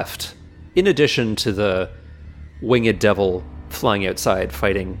minions left, in addition to the winged devil flying outside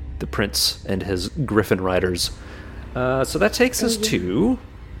fighting the prince and his griffin riders. So that takes us to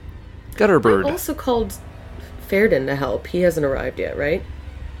Gutterbird. I also called Fairden to help. He hasn't arrived yet, right?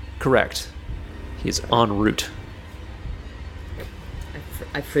 Correct. He's en route.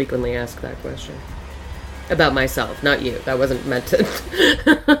 I frequently ask that question. About myself, not you. That wasn't meant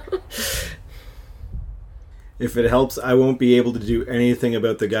to... If it helps, I won't be able to do anything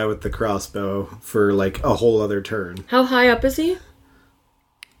about the guy with the crossbow for, like, a whole other turn. How high up is he?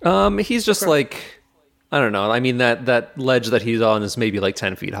 He's just like... I don't know. I mean, that ledge that he's on is maybe like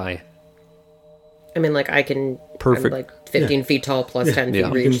 10 feet high. I mean, like, I can... Perfect. I'm like 15 feet tall plus 10 feet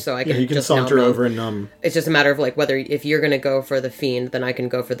reach, so I can you can just saunter nom nom. over and numb. It's just a matter of, like, whether... If you're gonna go for the Fiend, then I can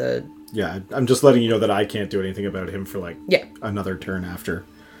go for the... Yeah, I'm just letting you know that I can't do anything about him for, like, Yeah. another turn after.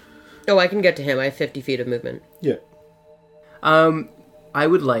 Oh, I can get to him. I have 50 feet of movement. Yeah. I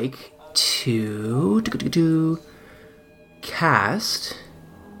would like to cast...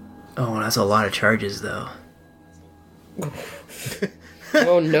 Oh, that's a lot of charges, though.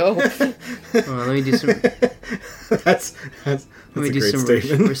 Oh, no. Let me do some... That's Let me a do great some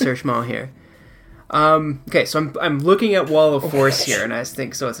statement. research more here. Okay, so I'm looking at Wall of Force here, and I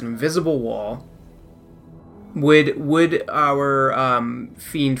think so. It's an invisible wall. Would our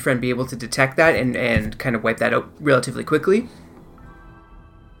fiend friend be able to detect that and kind of wipe that out relatively quickly?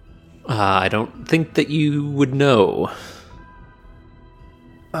 I don't think that you would know.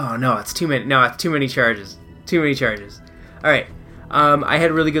 Oh no, it's too many. No, it's too many charges. Too many charges. All right. I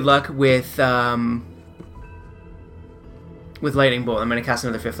had really good luck with lightning bolt. I'm going to cast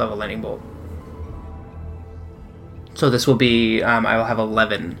another 5th level lightning bolt. So this will be, I will have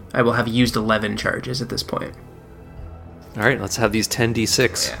 11. I will have used 11 charges at this point. All right, let's have these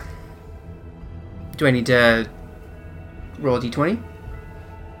 10d6. Yeah. Do I need to roll a d20?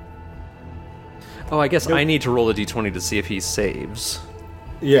 Oh, I guess I need to roll a d20 to see if he saves.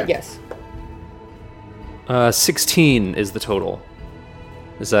 Yeah. Yes. 16 is the total.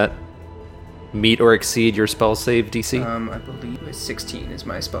 Does that meet or exceed your spell save DC? I believe 16 is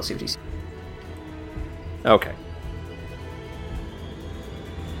my spell save DC. Okay.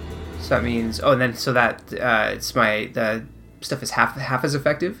 So that means... Oh, and then so that it's the stuff is half as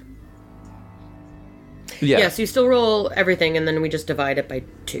effective? Yeah. Yes, you still roll everything, and then we just divide it by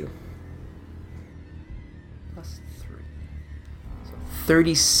 2. Plus 3. So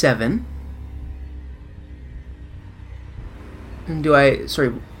 37. And do I...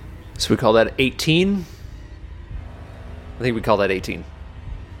 Sorry. So we call that 18? I think we call that 18.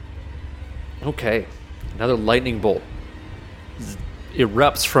 Okay. Another lightning bolt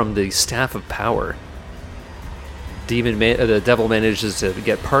erupts from the Staff of Power. The devil manages to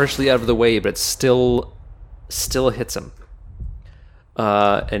get partially out of the way, but still hits him.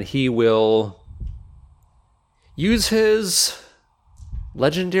 And he will use his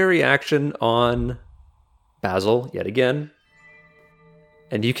legendary action on Basil yet again.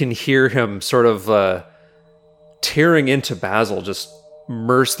 And you can hear him sort of tearing into Basil just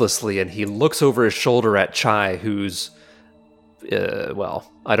mercilessly, and he looks over his shoulder at Chai, who's,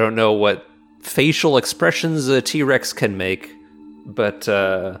 I don't know what facial expressions a T-Rex can make, but...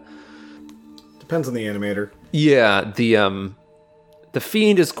 Depends on the animator. Yeah, the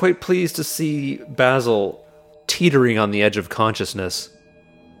Fiend is quite pleased to see Basil teetering on the edge of consciousness.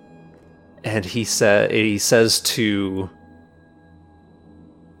 And he says to...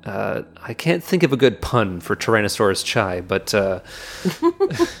 I can't think of a good pun for Tyrannosaurus Chai, but...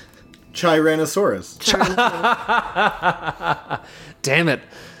 Chiranosaurus. Damn it.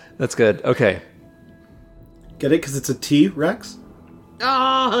 That's good. Okay. Get it? Because it's a T-Rex?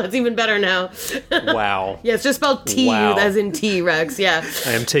 Oh, that's even better now. Wow. Yeah, it's just spelled T Wow. as in T-Rex, yeah.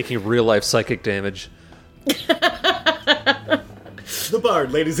 I am taking real-life psychic damage. The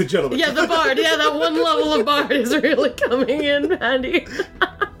Bard, ladies and gentlemen. Yeah, the Bard. Yeah, that one level of Bard is really coming in handy.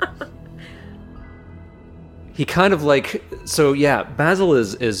 He kind of like... So, yeah, Basil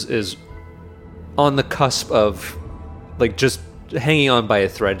is on the cusp of, like, just hanging on by a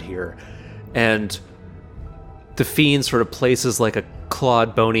thread here. And the Fiend sort of places, like, a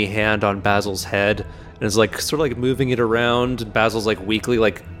clawed, bony hand on Basil's head and is, like, sort of, like, moving it around. And Basil's, like, weakly,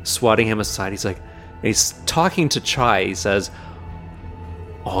 like, swatting him aside. He's, like... And he's talking to Chai. He says...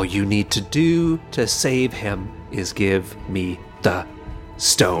 All you need to do to save him is give me the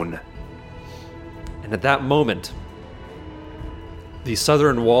stone. And at that moment, the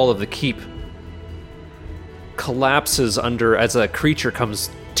southern wall of the keep collapses under as a creature comes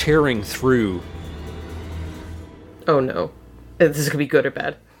tearing through. Oh no. This is gonna be good or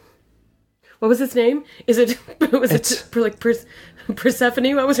bad. What was its name? Persephone?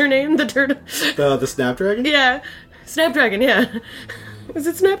 What was her name? The turtle? The Snapdragon? Yeah. Snapdragon, yeah. Is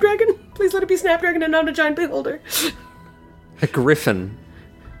it Snapdragon? Please let it be Snapdragon and not a giant beholder. A griffin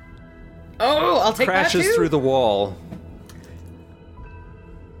Oh, I'll take that too. crashes through the wall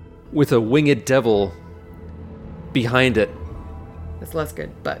with a winged devil behind it. That's less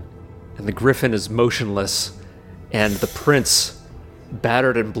good, but... And the griffin is motionless, and the prince,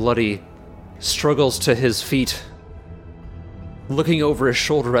 battered and bloody, struggles to his feet, looking over his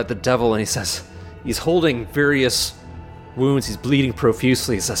shoulder at the devil, and he says, he's holding various wounds, he's bleeding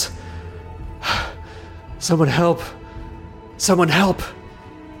profusely, he says, someone help! Someone help!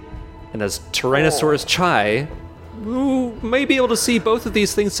 And as Tyrannosaurus Chai, who may be able to see both of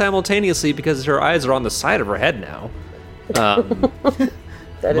these things simultaneously because her eyes are on the side of her head now,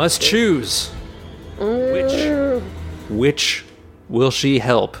 must choose which will she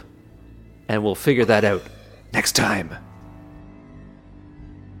help, and we'll figure that out next time.